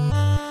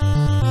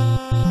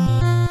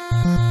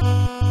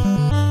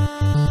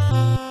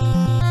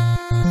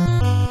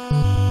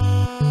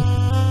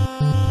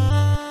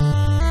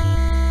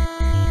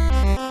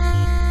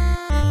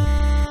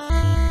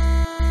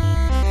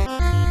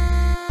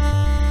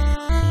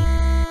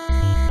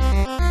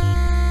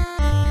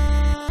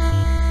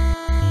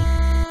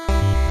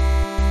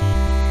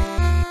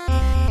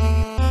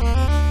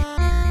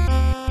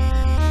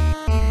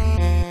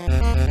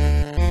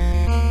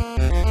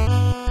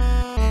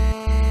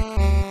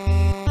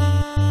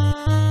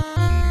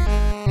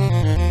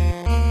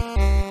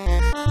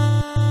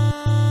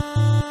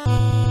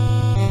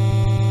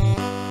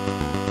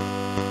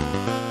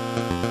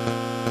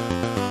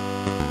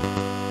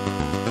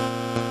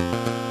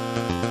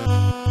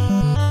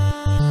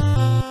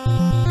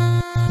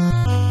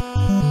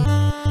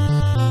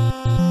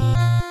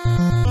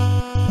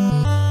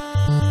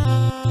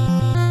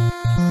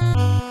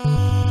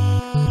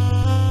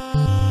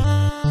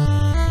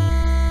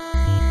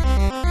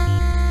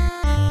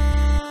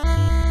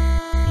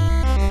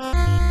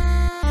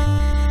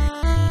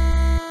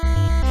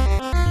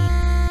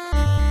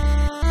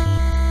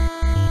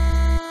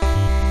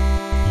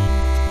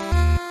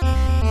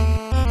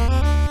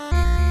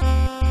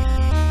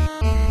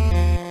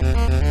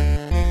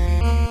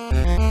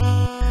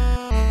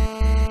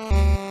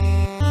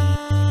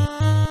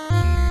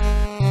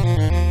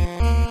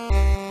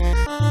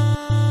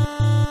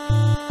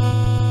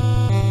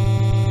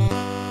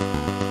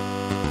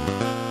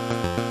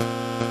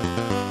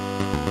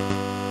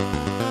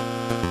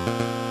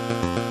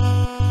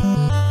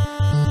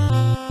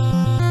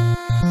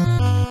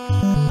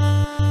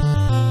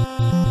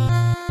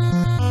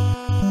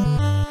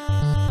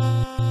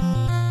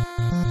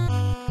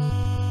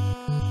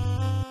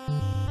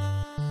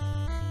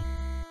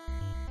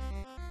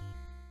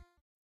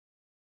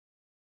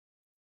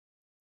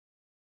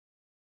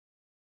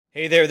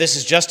 Hey there, this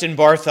is Justin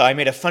Bartha. I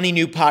made a funny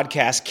new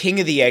podcast, King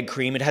of the Egg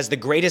Cream. It has the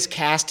greatest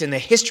cast in the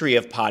history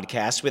of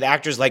podcasts with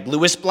actors like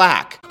Louis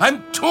Black.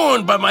 I'm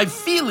torn by my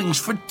feelings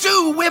for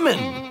two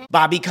women.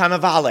 Bobby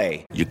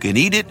Cannavale. You can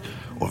eat it,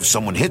 or if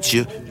someone hits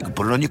you, you can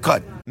put it on your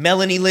cut.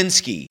 Melanie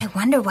Linsky. I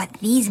wonder what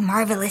these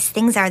marvelous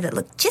things are that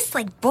look just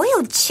like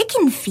boiled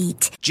chicken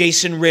feet.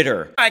 Jason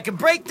Ritter. I can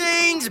break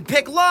things and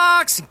pick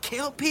locks and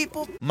kill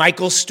people.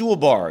 Michael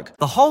Stuhlbarg.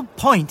 The whole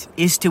point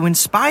is to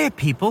inspire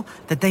people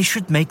that they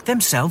should make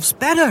themselves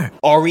better.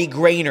 Ari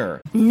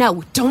Grainer.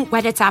 No, don't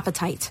whet its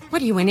appetite.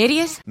 What are you, an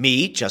idiot?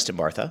 Me, Justin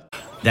Bartha.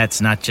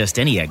 That's not just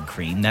any egg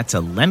cream, that's a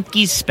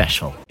Lemke's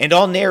special. And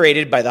all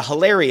narrated by the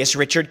hilarious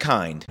Richard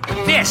Kind.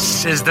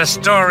 This is the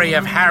story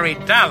of Harry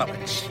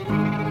Dalowitz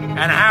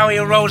and how he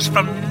rose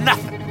from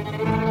nothing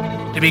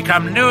to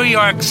become New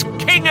York's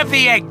King of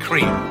the Egg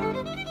Cream.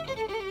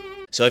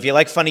 So if you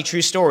like funny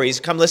true stories,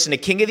 come listen to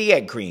King of the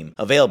Egg Cream,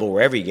 available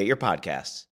wherever you get your podcasts.